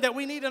everything that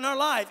we need in our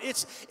life.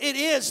 It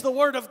is the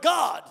Word of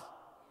God.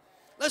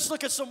 Let's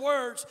look at some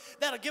words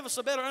that'll give us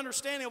a better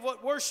understanding of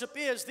what worship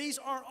is. These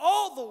aren't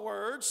all the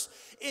words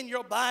in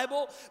your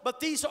Bible,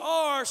 but these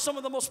are some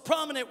of the most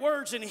prominent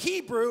words in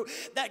Hebrew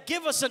that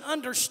give us an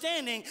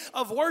understanding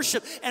of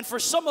worship. And for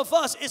some of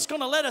us, it's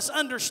going to let us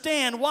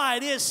understand why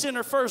it is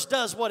Center First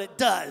does what it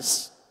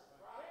does.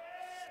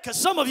 Because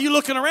some of you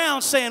looking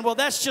around saying, well,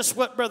 that's just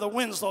what Brother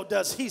Winslow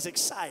does. He's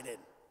excited.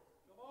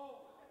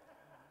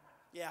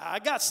 Yeah, I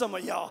got some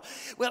of y'all.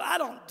 Well, I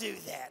don't do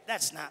that.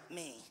 That's not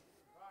me.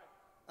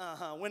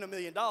 Win $1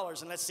 million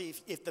and let's see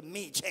if the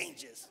me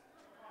changes.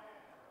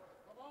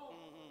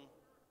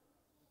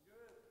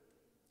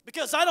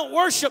 Because I don't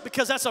worship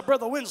because that's a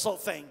Brother Winslow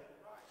thing.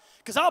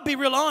 Because I'll be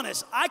real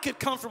honest, I could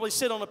comfortably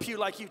sit on a pew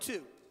like you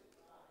too.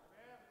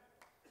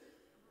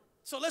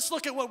 So let's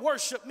look at what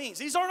worship means.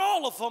 These aren't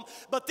all of them,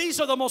 but these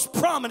are the most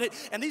prominent.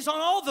 And these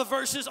aren't all the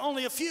verses,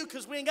 only a few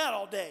because we ain't got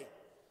all day.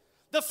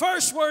 The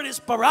first word is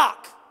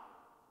barak.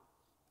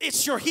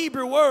 It's your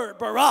Hebrew word,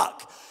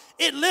 barak.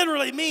 It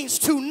literally means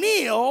to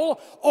kneel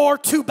or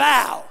to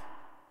bow.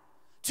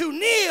 To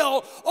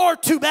kneel or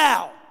to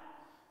bow.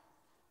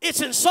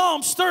 It's in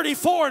Psalms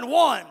 34 and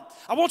 1.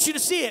 I want you to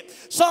see it.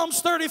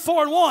 Psalms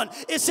 34 and 1.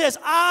 It says,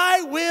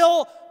 I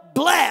will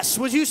bless.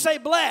 Would you say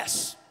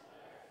bless?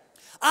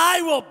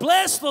 I will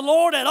bless the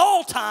Lord at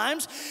all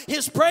times.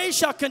 His praise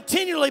shall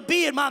continually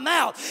be in my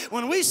mouth.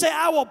 When we say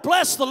I will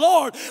bless the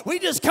Lord, we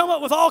just come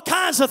up with all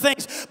kinds of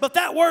things. But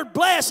that word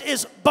bless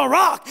is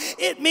barak.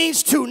 It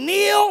means to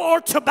kneel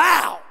or to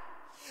bow.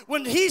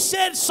 When he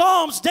said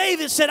Psalms,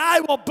 David said, I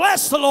will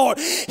bless the Lord.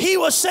 He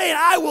was saying,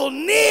 I will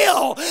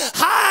kneel.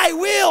 I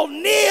will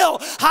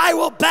kneel. I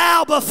will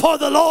bow before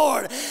the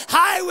Lord.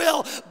 I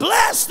will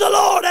bless the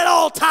Lord at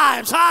all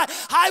times.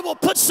 I will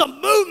put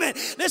some movement.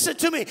 Listen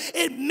to me.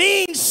 It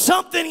means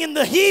something in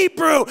the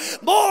Hebrew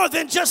more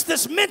than just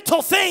this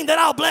mental thing that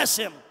I'll bless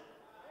him.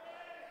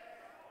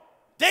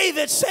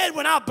 David said,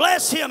 when I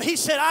bless him, he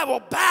said, I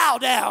will bow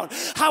down.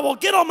 I will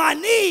get on my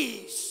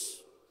knees.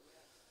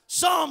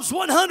 Psalms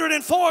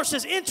 104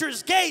 says, enter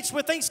his gates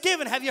with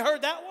thanksgiving. Have you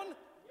heard that one?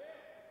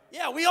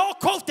 Yeah, we all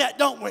quote that,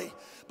 don't we?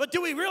 But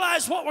do we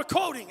realize what we're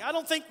quoting? I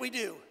don't think we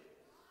do.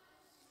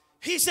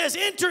 He says,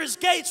 enter his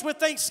gates with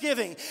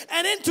thanksgiving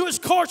and into his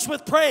courts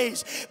with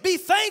praise. Be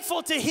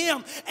thankful to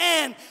him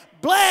and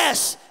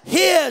bless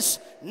his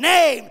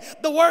name.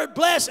 The word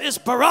bless is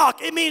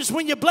barak. It means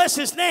when you bless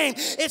his name,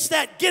 it's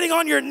that getting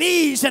on your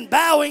knees and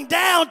bowing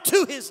down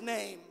to his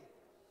name.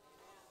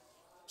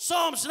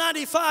 Psalms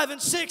 95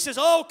 and 6 says,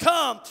 oh,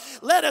 come,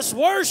 let us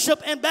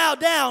worship and bow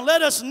down.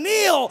 Let us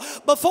kneel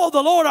before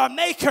the Lord our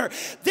Maker.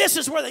 This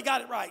is where they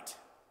got it right.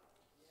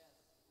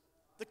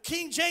 The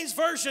King James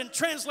Version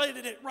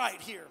translated it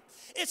right here.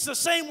 It's the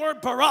same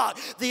word, barak.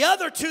 The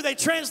other two, they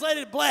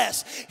translated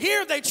bless.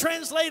 Here, they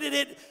translated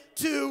it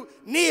to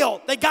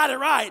kneel. They got it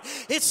right.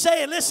 It's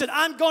saying, listen,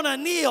 I'm going to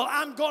kneel.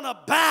 I'm going to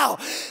bow.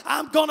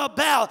 I'm going to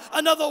bow.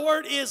 Another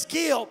word is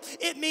gil.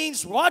 It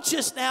means, watch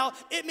this now,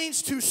 it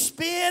means to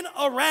spin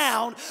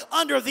around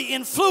under the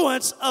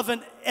influence of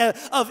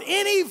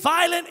any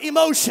violent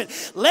emotion.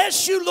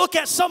 Lest you look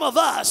at some of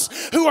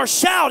us who are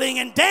shouting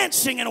and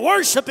dancing and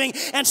worshiping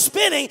and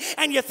spinning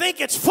and you think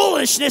it's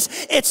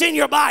foolishness, it's in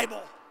your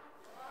Bible.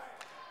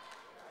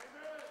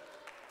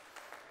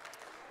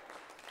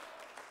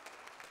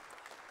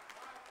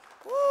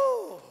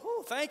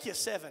 Thank you,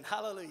 7.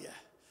 Hallelujah.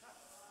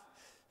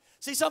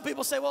 See, some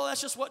people say, well,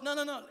 that's just what.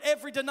 No.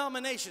 Every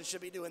denomination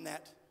should be doing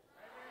that.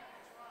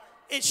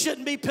 It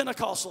shouldn't be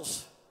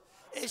Pentecostals.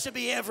 It should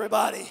be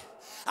everybody.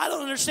 I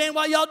don't understand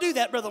why y'all do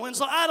that, Brother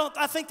Winslow.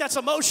 I think that's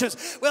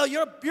emotions. Well,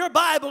 your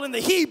Bible in the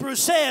Hebrew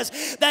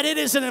says that it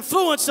is an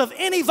influence of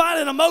any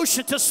violent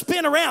emotion to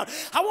spin around.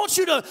 I want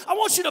you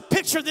to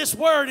picture this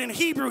word in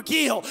Hebrew,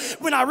 gil,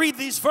 when I read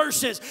these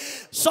verses.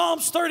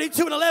 Psalms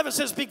 32 and 11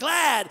 says, be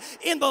glad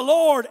in the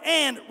Lord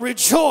and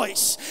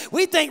rejoice.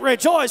 We think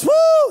rejoice,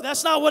 woo,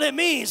 that's not what it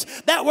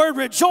means. That word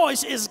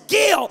rejoice is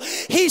gil.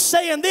 He's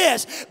saying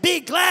this, be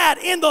glad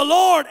in the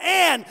Lord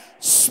and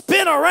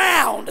spin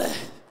around.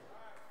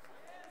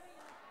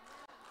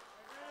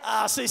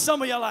 See,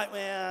 some of y'all like,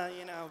 well,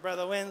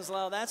 Brother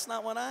Winslow, that's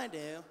not what I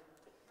do.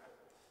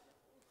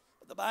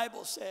 But the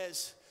Bible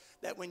says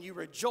that when you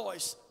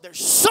rejoice,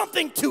 there's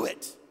something to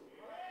it.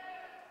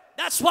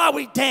 That's why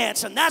we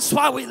dance, and that's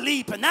why we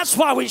leap, and that's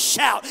why we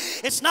shout.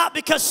 It's not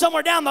because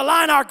somewhere down the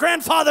line our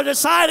grandfather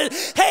decided,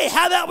 hey,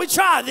 how about we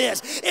try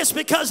this? It's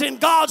because in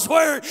God's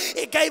word,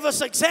 it gave us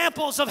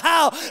examples of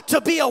how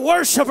to be a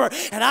worshiper.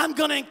 And I'm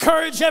going to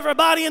encourage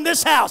everybody in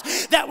this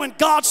house that when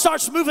God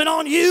starts moving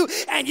on you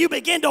and you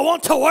begin to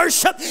want to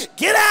worship,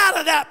 get out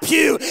of that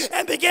pew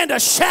and begin to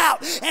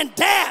shout and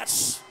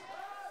dance.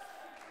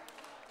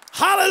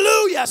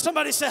 Hallelujah.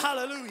 Somebody say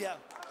hallelujah.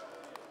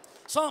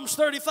 Psalms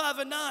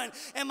 35:9,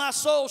 and my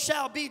soul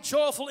shall be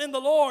joyful in the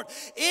Lord.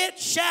 It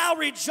shall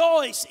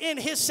rejoice in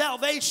his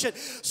salvation.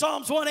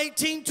 Psalms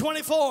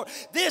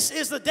 118:24, this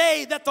is the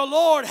day that the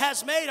Lord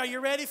has made. Are you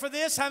ready for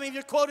this? How many of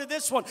you quoted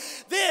this one?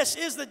 This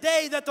is the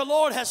day that the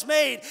Lord has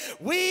made.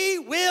 We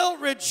will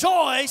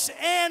rejoice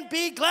and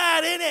be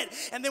glad in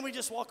it. And then we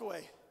just walk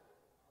away.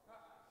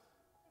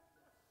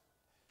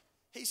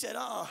 He said,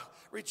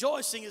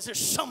 rejoicing is there's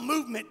some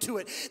movement to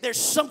it. There's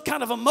some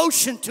kind of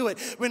emotion to it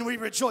when we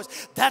rejoice.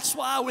 That's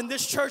why when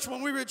this church,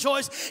 when we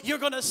rejoice, you're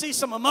going to see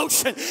some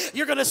emotion.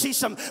 You're going to see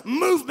some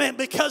movement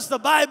because the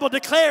Bible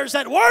declares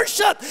that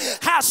worship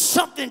has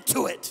something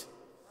to it.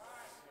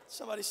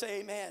 Somebody say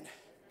amen.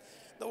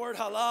 The word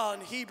halal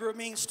in Hebrew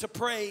means to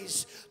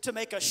praise, to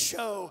make a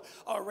show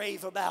or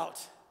rave about.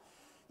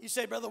 You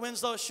say, Brother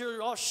Winslow, sure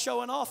you're all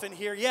showing off in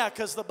here. Yeah,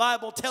 because the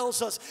Bible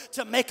tells us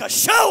to make a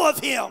show of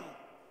him.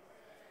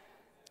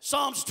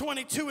 Psalms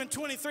 22 and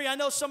 23. I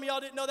know some of y'all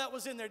didn't know that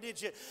was in there,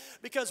 did you?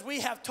 Because we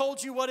have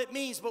told you what it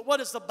means, but what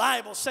does the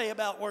Bible say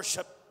about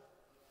worship?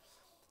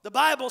 The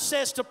Bible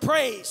says to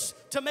praise,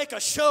 to make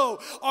a show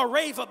or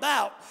rave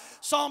about.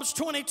 Psalms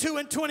 22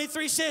 and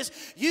 23 says,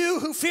 you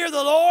who fear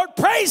the Lord,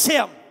 praise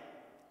him.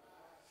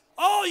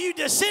 All you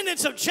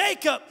descendants of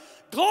Jacob,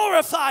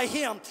 glorify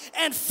him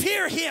and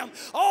fear him,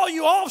 all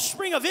you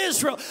offspring of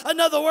Israel.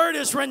 Another word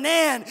is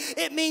renan.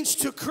 It means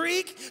to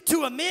creak,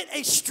 to emit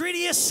a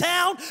strenuous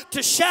sound,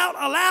 to shout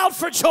aloud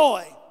for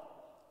joy.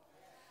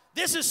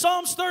 This is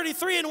Psalms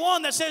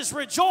 33:1 that says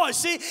rejoice.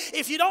 See,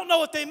 if you don't know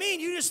what they mean,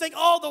 you just think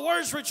all the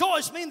words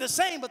rejoice mean the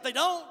same, but they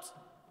don't.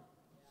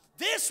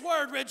 This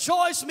word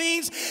rejoice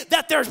means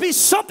that there be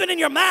something in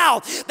your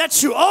mouth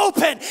that you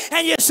open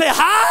and you say,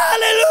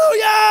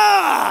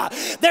 hallelujah.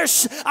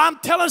 I'm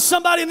telling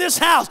somebody in this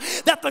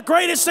house that the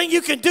greatest thing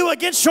you can do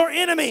against your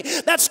enemy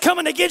that's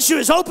coming against you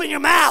is open your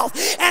mouth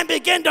and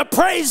begin to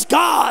praise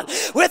God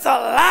with a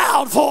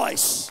loud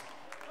voice.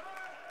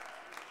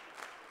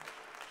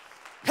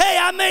 Hey,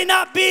 I may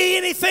not be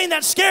anything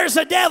that scares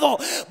the devil,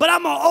 but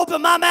I'm going to open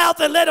my mouth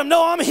and let him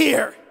know I'm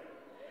here.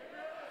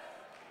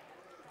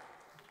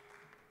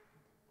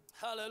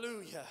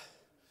 Hallelujah.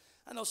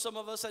 I know some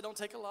of us, that don't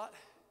take a lot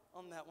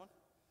on that one.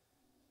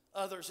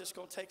 Others, it's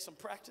going to take some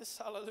practice,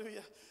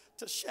 hallelujah,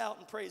 to shout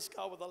and praise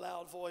God with a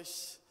loud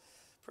voice.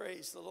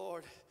 Praise the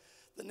Lord.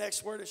 The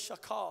next word is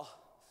shakal.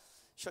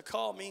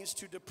 Shakal means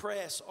to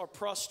depress or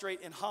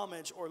prostrate in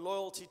homage or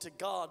loyalty to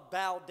God.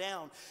 Bow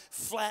down,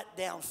 flat,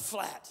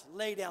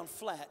 lay down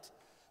flat.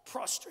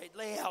 Prostrate,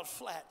 lay out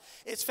flat.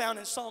 It's found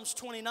in Psalms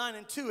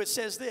 29:2. It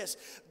says this,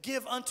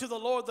 give unto the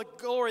Lord the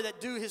glory that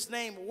due his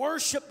name.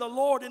 Worship the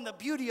Lord in the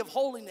beauty of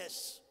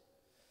holiness.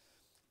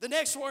 The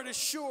next word is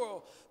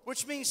shur,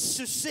 which means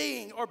to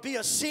sing or be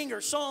a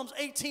singer. Psalms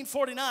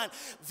 18:49.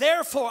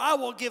 Therefore I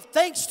will give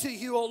thanks to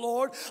you, O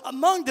Lord,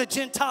 among the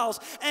Gentiles,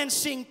 and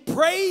sing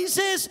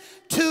praises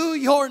to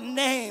your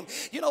name.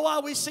 You know why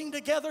we sing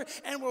together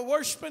and we're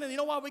worshiping? And you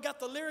know why we got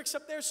the lyrics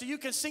up there so you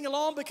can sing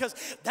along? Because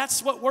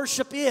that's what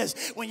worship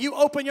is. When you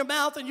open your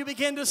mouth and you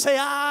begin to say,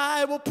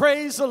 I will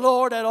praise the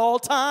Lord at all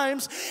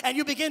times, and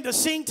you begin to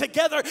sing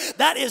together,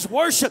 that is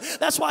worship.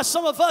 That's why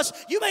some of us,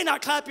 you may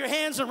not clap your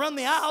hands and run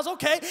the aisles,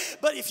 okay,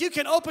 but if you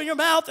can open your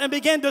mouth and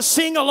begin to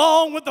sing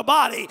along with the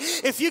body,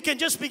 if you can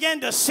just begin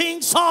to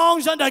sing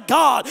songs unto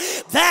God,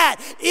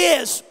 that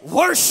is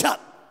worship.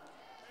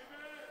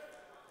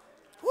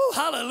 Woo,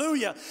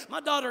 hallelujah. My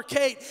daughter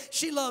Kate,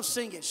 she loves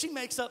singing. She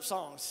makes up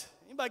songs.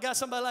 Anybody got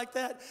somebody like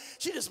that?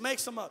 She just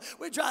makes them up.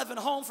 We're driving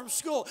home from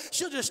school.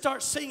 She'll just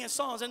start singing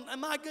songs. And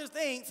my goodness,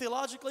 they ain't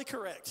theologically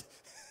correct.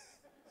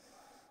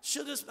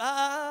 She'll just,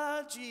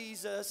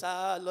 Jesus,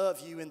 I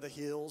love you in the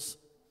hills.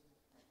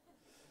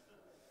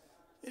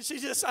 And she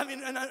just,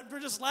 we're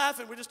just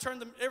laughing. We just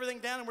turned everything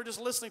down and we're just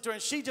listening to her.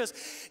 And she just,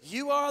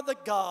 you are the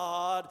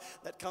God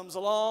that comes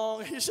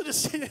along.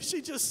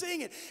 She's just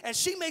singing. And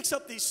she makes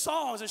up these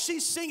songs and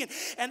she's singing.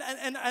 And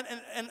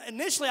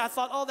initially I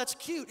thought, oh, that's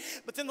cute.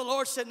 But then the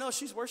Lord said, no,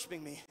 she's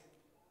worshiping me.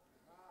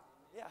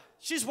 Yeah,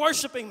 she's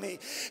worshiping me.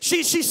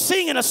 She's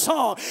singing a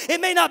song. It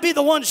may not be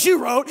the ones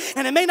you wrote,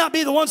 and it may not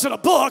be the ones in a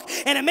book,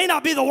 and it may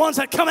not be the ones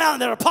that come out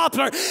and that are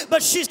popular,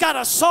 but she's got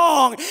a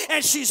song,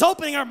 and she's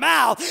opening her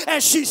mouth,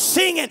 and she's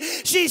singing.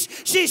 She's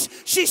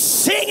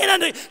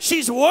singing,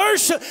 she's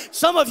worshiping.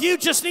 Some of you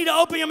just need to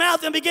open your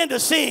mouth and begin to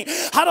sing.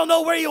 I don't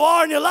know where you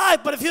are in your life,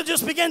 but if you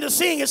just begin to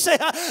sing and say,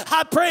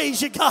 I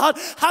praise you, God.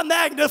 I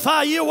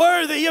magnify you. You're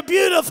worthy. You're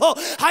beautiful.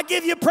 I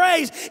give you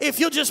praise. If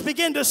you'll just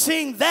begin to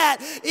sing, that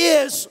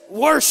is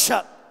worship.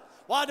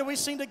 Why do we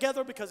sing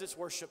together? Because it's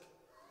worship.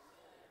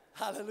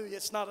 Hallelujah.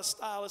 It's not a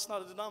style. It's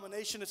not a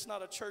denomination. It's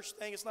not a church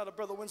thing. It's not a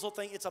Brother Winslow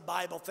thing. It's a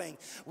Bible thing.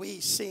 We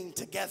sing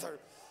together.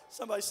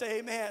 Somebody say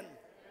amen.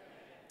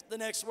 The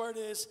next word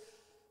is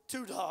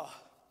tudah.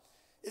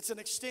 It's an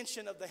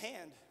extension of the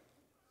hand.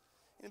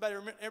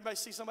 Everybody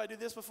see somebody do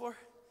this before?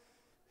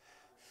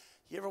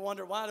 You ever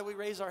wonder why do we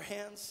raise our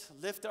hands,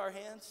 lift our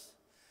hands?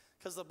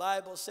 Because the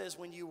Bible says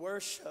when you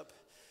worship,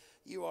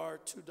 you are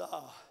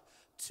tudah,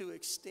 to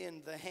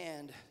extend the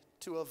hand,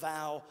 to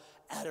avow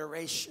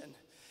adoration.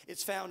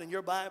 It's found in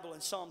your Bible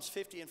in Psalms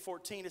 50 and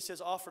 14. It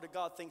says, offer to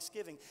God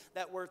thanksgiving.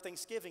 That word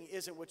thanksgiving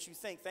isn't what you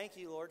think. Thank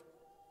you, Lord.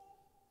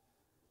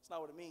 It's not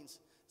what it means.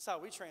 It's how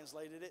we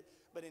translated it.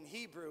 But in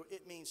Hebrew,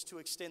 it means to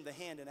extend the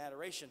hand in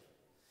adoration.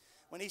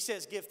 When he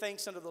says give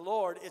thanks unto the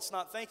Lord, it's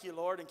not thank you,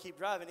 Lord, and keep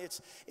driving.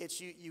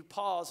 It's you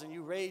pause and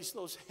you raise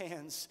those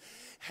hands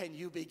and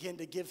you begin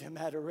to give him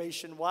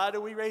adoration. Why do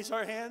we raise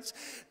our hands?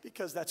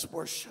 Because that's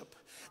worship.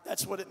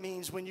 That's what it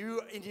means. When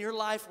you, in your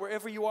life,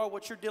 wherever you are,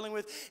 what you're dealing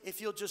with, if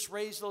you'll just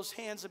raise those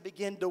hands and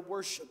begin to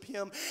worship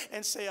him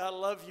and say, I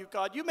love you,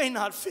 God. You may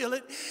not feel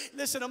it.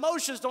 Listen,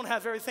 emotions don't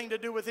have everything to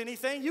do with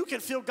anything. You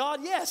can feel God,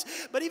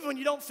 yes. But even when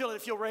you don't feel it,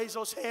 if you'll raise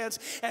those hands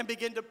and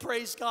begin to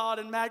praise God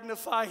and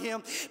magnify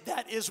him,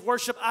 that is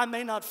worship. I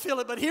may not feel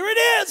it, but here it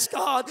is,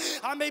 God.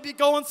 I may be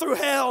going through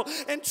hell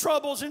and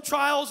troubles and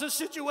trials and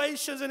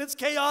situations, and it's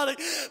chaotic.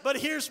 But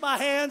here's my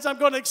hands. I'm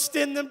going to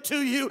extend them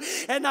to you,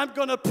 and I'm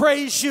going to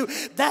praise you.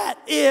 That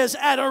is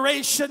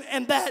adoration,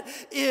 and that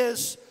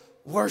is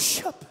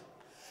worship.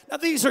 Now,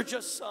 these are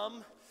just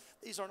some.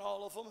 These aren't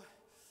all of them.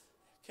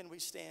 Can we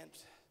stand?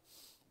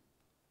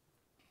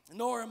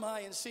 Nor am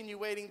I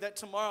insinuating that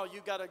tomorrow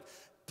you got to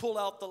pull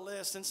out the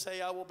list and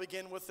say, I will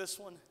begin with this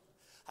one.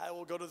 I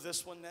will go to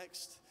this one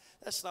next.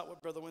 That's not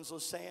what Brother Winslow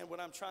is saying. What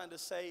I'm trying to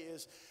say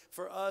is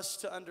for us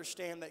to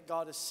understand that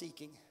God is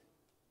seeking.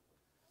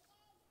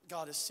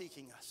 God is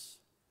seeking us.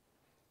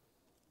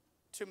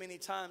 Too many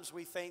times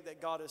we think that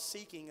God is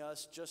seeking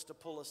us just to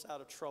pull us out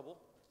of trouble.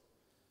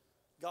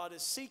 God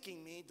is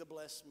seeking me to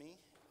bless me,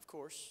 of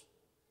course.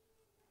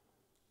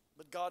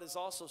 But God is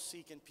also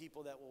seeking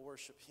people that will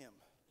worship him.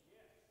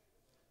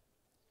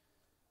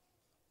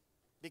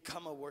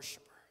 Become a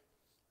worshiper.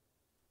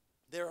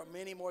 There are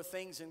many more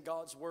things in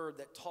God's word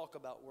that talk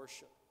about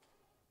worship.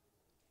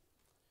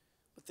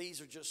 But these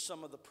are just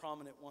some of the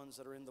prominent ones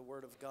that are in the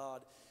word of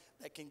God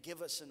that can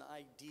give us an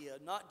idea,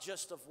 not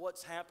just of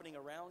what's happening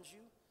around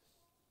you,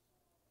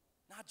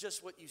 not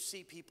just what you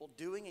see people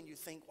doing and you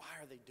think, why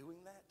are they doing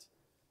that?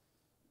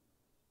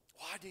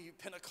 Why do you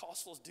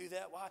Pentecostals do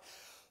that?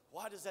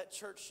 Why does that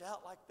church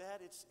shout like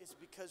that? It's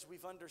because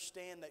we've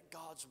understand that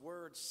God's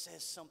word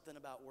says something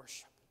about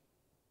worship.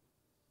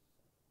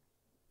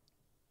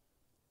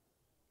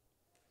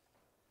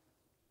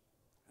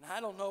 And I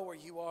don't know where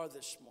you are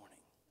this morning.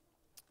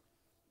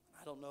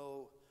 I don't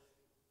know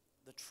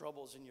the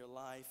troubles in your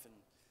life, and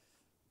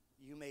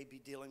you may be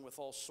dealing with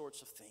all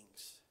sorts of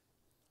things.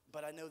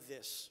 But I know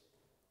this,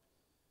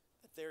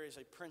 that there is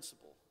a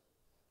principle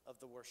of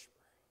the worshiper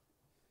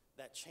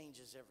that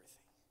changes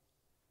everything.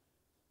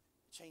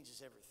 It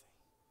changes everything.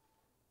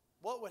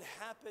 What would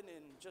happen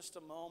in just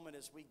a moment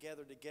as we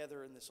gather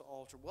together in this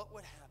altar? What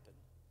would happen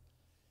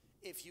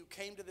if you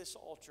came to this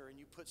altar and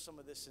you put some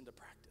of this into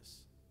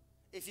practice?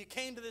 If you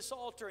came to this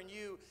altar and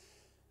you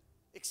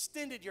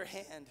extended your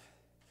hand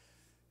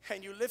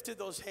and you lifted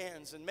those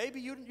hands, and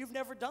maybe you've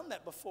never done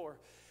that before,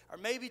 or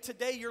maybe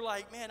today you're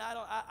like, man,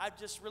 I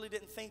just really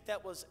didn't think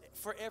that was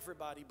for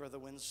everybody, Brother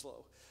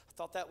Winslow. I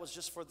thought that was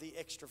just for the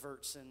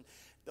extroverts and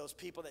those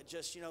people that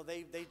just,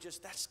 they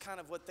just, that's kind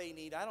of what they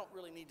need. I don't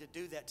really need to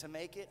do that to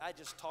make it. I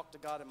just talk to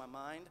God in my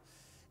mind,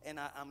 and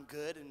I'm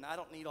good, and I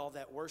don't need all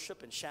that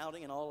worship and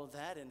shouting and all of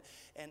that.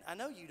 And I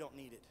know you don't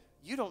need it.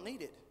 You don't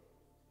need it.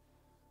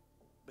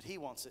 But he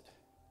wants it.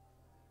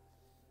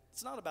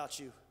 It's not about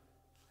you.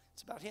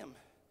 It's about him.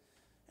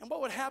 And what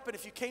would happen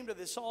if you came to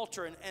this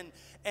altar and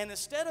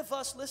instead of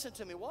us, listen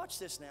to me, watch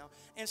this now,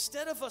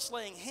 instead of us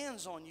laying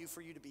hands on you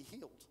for you to be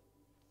healed,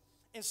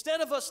 instead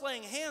of us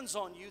laying hands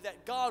on you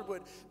that God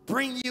would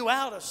bring you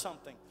out of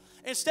something,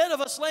 instead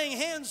of us laying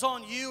hands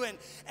on you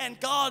and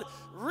God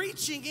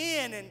reaching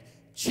in and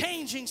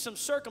changing some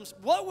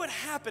circumstances, what would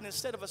happen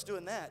instead of us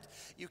doing that?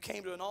 You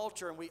came to an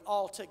altar and we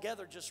all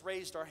together just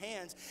raised our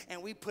hands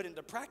and we put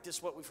into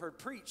practice what we've heard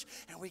preach,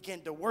 and we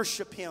began to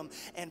worship him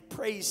and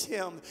praise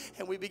him,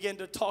 and we begin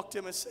to talk to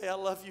him and say, I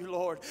love you,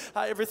 Lord.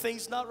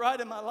 Everything's not right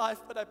in my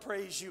life, but I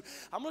praise you.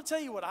 I'm going to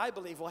tell you what I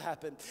believe will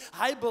happen.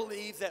 I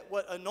believe that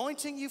what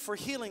anointing you for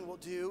healing will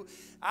do,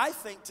 I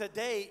think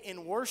today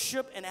in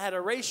worship and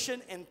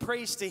adoration and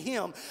praise to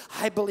him,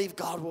 I believe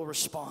God will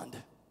respond.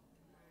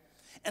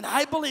 And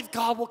I believe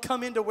God will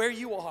come into where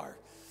you are,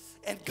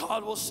 and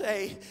God will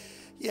say,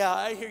 yeah,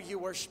 I hear you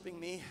worshiping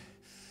me.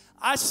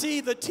 I see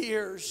the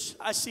tears.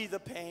 I see the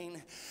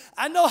pain.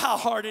 I know how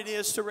hard it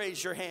is to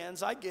raise your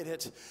hands. I get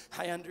it.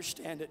 I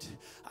understand it.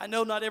 I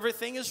know not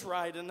everything is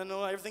right, and I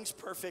know not everything's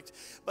perfect.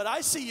 But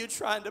I see you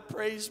trying to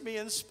praise me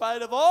in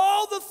spite of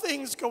all the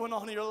things going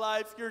on in your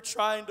life. You're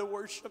trying to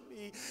worship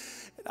me.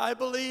 And I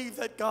believe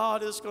that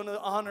God is going to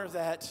honor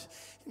that.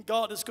 And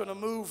God is going to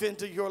move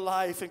into your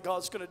life, and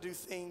God's going to do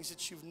things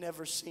that you've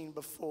never seen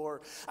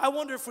before. I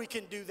wonder if we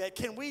can do that.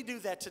 Can we do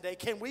that today?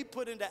 Can we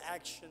put into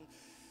action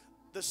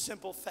the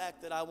simple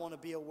fact that I want to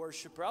be a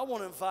worshiper? I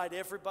want to invite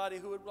everybody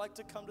who would like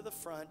to come to the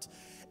front,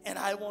 and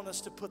I want us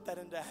to put that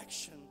into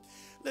action.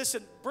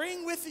 Listen,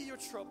 bring with you your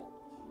trouble.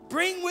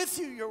 Bring with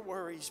you your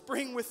worries.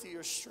 Bring with you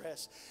your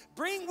stress.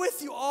 Bring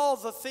with you all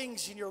the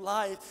things in your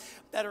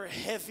life that are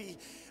heavy.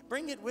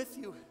 Bring it with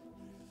you.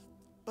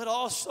 But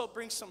also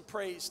bring some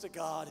praise to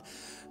God.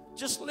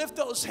 Just lift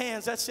those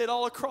hands. That's it,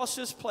 all across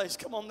this place.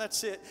 Come on,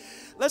 that's it.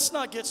 Let's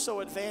not get so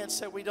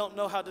advanced that we don't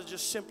know how to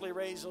just simply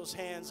raise those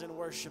hands and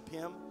worship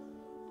Him.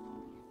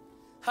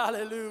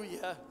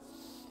 Hallelujah.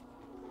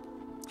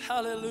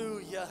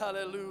 Hallelujah,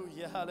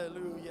 hallelujah,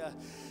 hallelujah.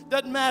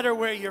 Doesn't matter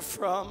where you're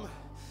from.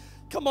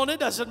 Come on, it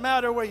doesn't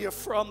matter where you're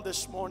from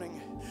this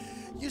morning.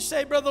 You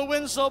say, Brother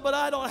Winslow, but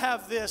I don't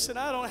have this and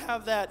I don't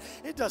have that.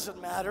 It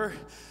doesn't matter.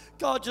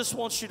 God just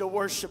wants you to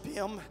worship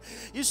Him.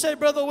 You say,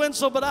 Brother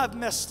Winslow, but I've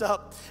messed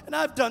up and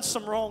I've done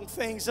some wrong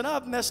things and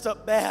I've messed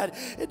up bad.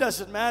 It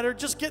doesn't matter.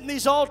 Just get in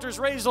these altars,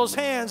 raise those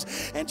hands,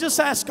 and just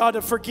ask God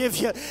to forgive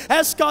you.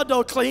 Ask God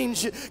to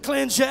cleanse you.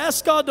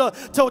 Ask God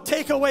to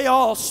take away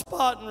all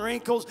spot and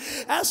wrinkles.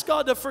 Ask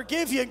God to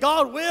forgive you.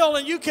 God will,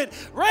 and you can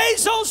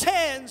raise those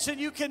hands and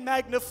you can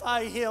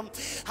magnify Him.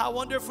 I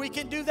wonder if we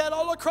can do that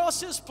all across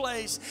this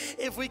place.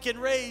 If we can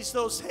raise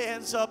those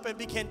hands up and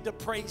begin to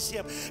praise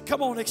Him.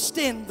 Come on,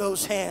 extend those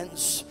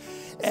hands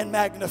and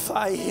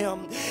magnify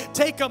Him.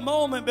 Take a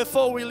moment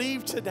before we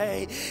leave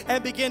today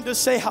and begin to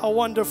say how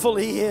wonderful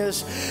He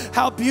is,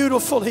 how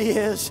beautiful He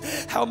is,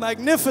 how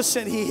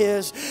magnificent He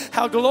is,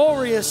 how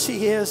glorious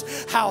He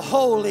is, how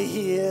holy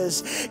He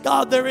is.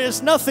 God, there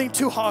is nothing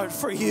too hard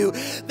for you.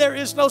 There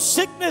is no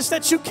sickness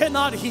that you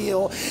cannot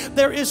heal.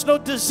 There is no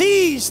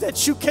disease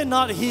that you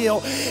cannot heal.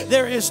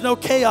 There is no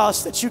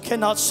chaos that you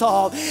cannot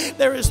solve.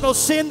 There is no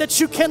sin that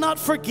you cannot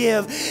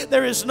forgive.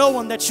 There is no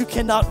one that you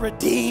cannot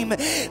redeem.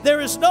 There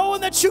is no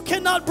one that you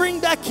cannot bring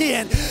back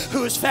in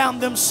who has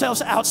found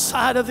themselves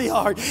outside of the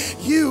ark.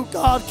 You,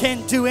 God,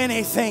 can do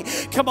anything.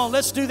 Come on,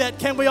 let's do that.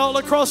 Can we all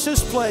across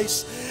this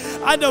place?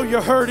 I know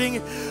you're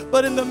hurting,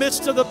 but in the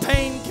midst of the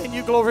pain, can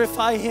you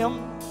glorify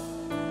Him?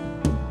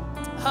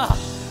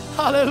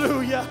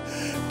 Hallelujah.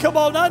 Come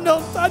on, I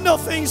know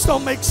things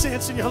don't make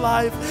sense in your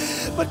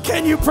life, but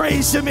can you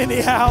praise Him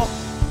anyhow?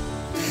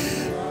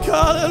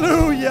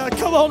 Hallelujah.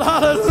 Come on,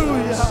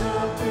 hallelujah.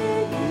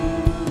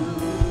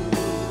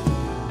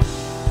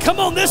 Come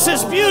on, this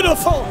is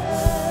beautiful.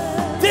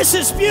 This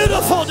is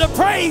beautiful to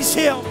praise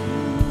Him,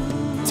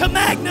 to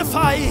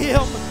magnify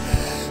Him,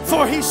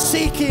 for He's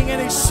seeking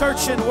and He's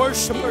searching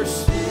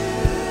worshipers.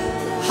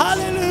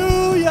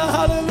 Hallelujah,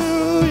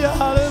 hallelujah,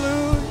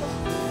 hallelujah.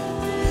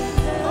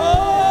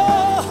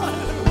 Oh,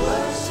 hallelujah.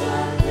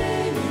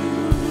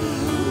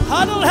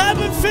 I don't have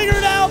it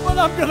figured out, but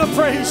I'm going to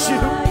praise You.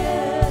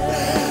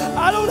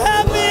 I don't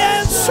have the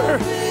answer,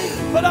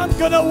 but I'm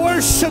going to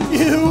worship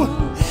You.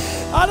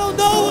 I don't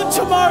know what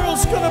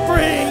tomorrow's going to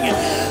bring,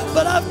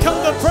 but I've come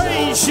to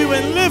praise You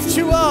and lift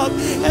You up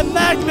and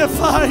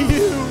magnify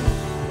You.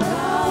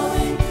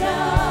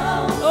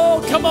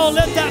 Oh, come on,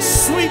 let that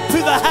sweep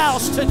through the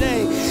house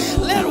today.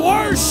 Let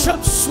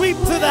worship sweep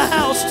through the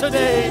house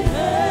today.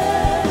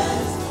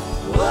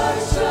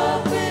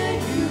 Worshiping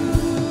You.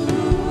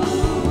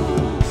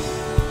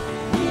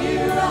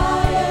 Here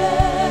I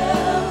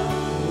am,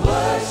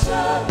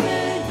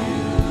 worshiping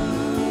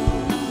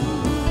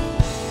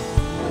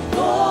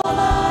all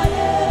I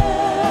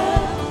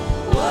am,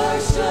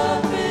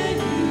 worshiping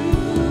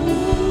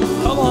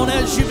You. Come on,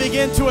 as you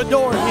begin to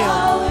adore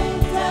Him,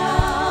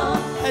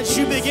 as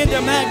you begin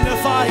to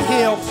magnify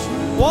Him,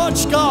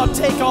 watch God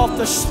take off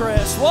the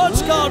stress.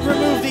 Watch God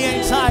remove the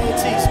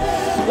anxieties.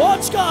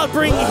 Watch God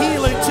bring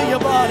healing to your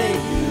body.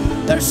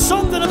 There's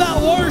something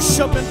about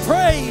worship and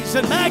praise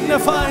and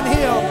magnifying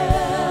Him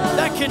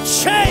that can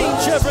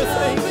change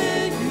everything.